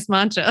your case,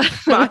 matcha?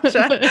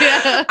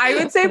 Matcha. I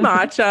would say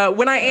matcha.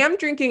 When I am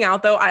drinking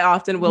out though, I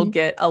often will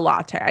get a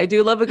latte. I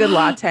do love a good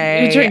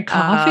latte. You drink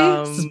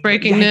coffee? This is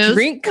breaking news. I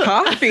drink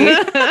coffee,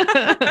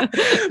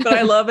 but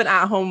I love an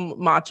at-home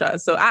matcha.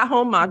 So at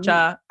home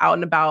matcha, out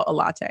and about a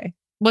latte.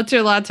 What's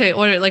your latte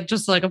order? Like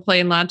just like a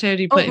plain latte? Or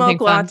do you put oat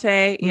milk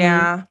latte?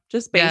 Yeah,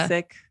 just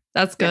basic.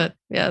 That's good.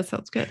 Yeah, that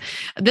sounds good.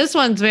 This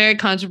one's very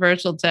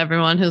controversial to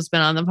everyone who's been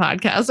on the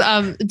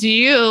podcast. Do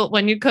you,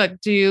 when you cook,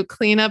 do you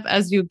clean up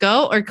as you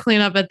go or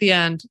clean up at the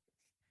end?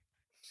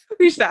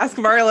 We should ask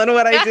Marlon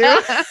what I do.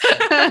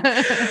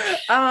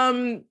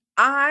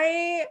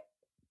 I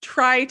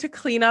try to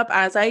clean up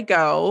as I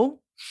go.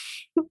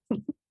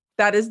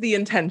 That is the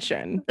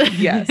intention.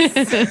 Yes.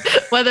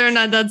 Whether or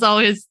not that's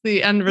always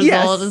the end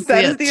result is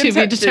to be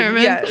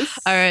determined. Yes.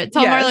 All right.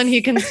 Tell Marlon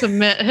he can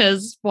submit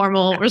his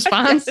formal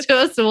response to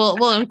us. So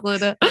we'll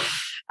include it.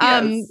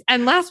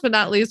 And last but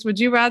not least, would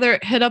you rather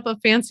hit up a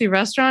fancy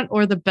restaurant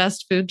or the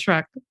best food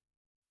truck?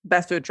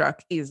 Best food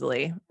truck,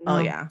 easily. Oh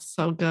yeah.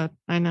 So good.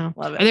 I know.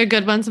 Love it. Are there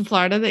good ones in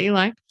Florida that you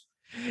like?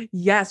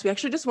 Yes, we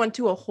actually just went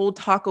to a whole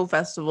taco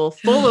festival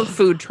full of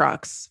food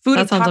trucks.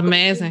 That sounds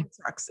amazing.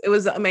 Trucks. It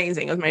was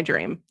amazing. It was my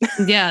dream.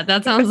 Yeah,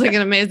 that sounds like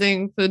an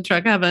amazing food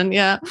truck heaven.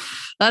 Yeah,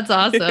 that's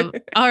awesome.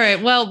 All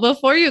right. Well,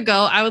 before you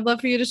go, I would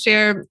love for you to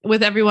share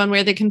with everyone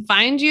where they can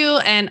find you.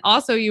 And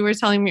also, you were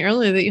telling me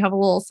earlier that you have a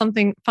little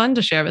something fun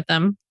to share with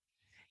them.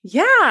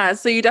 Yeah.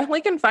 So you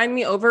definitely can find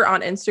me over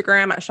on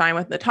Instagram at Shine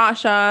with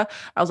Natasha.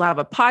 I also have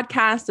a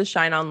podcast, the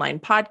Shine Online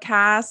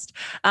Podcast.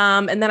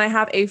 And then I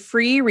have a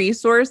free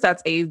resource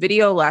that's a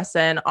video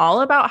lesson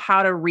all about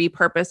how to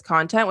repurpose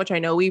content, which I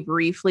know we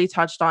briefly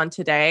touched on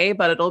today,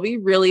 but it'll be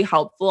really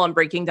helpful on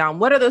breaking down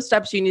what are those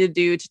steps you need to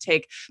do to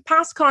take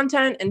past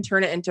content and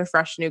turn it into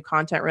fresh new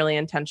content really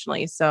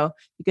intentionally. So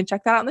you can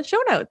check that out in the show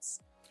notes.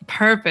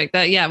 Perfect.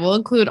 We'll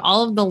include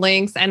all of the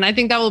links. And I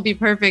think that will be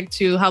perfect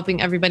to helping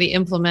everybody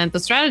implement the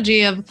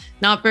strategy of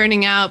not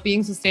burning out,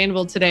 being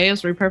sustainable today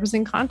is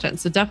repurposing content.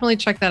 So definitely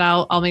check that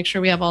out. I'll make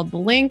sure we have all the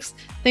links.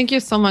 Thank you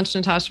so much,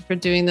 Natasha, for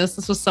doing this.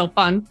 This was so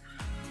fun.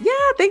 Yeah,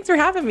 thanks for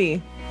having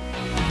me.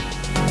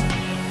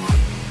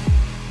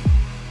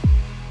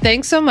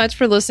 Thanks so much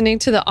for listening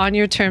to the On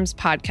Your Terms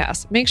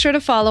podcast. Make sure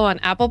to follow on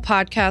Apple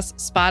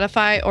Podcasts,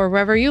 Spotify, or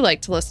wherever you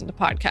like to listen to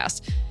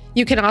podcasts.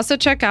 You can also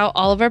check out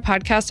all of our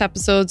podcast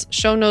episodes,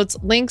 show notes,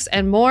 links,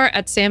 and more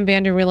at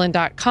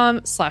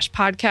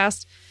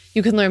samvanderwielen.com/podcast.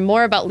 You can learn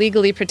more about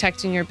legally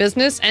protecting your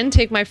business and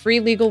take my free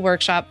legal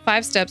workshop,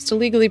 5 Steps to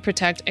Legally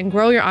Protect and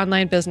Grow Your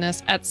Online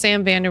Business at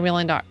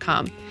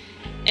samvanderwielen.com.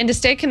 And to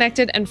stay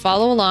connected and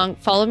follow along,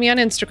 follow me on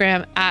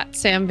Instagram at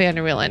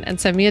samvanderwielen and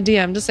send me a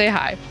DM to say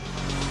hi.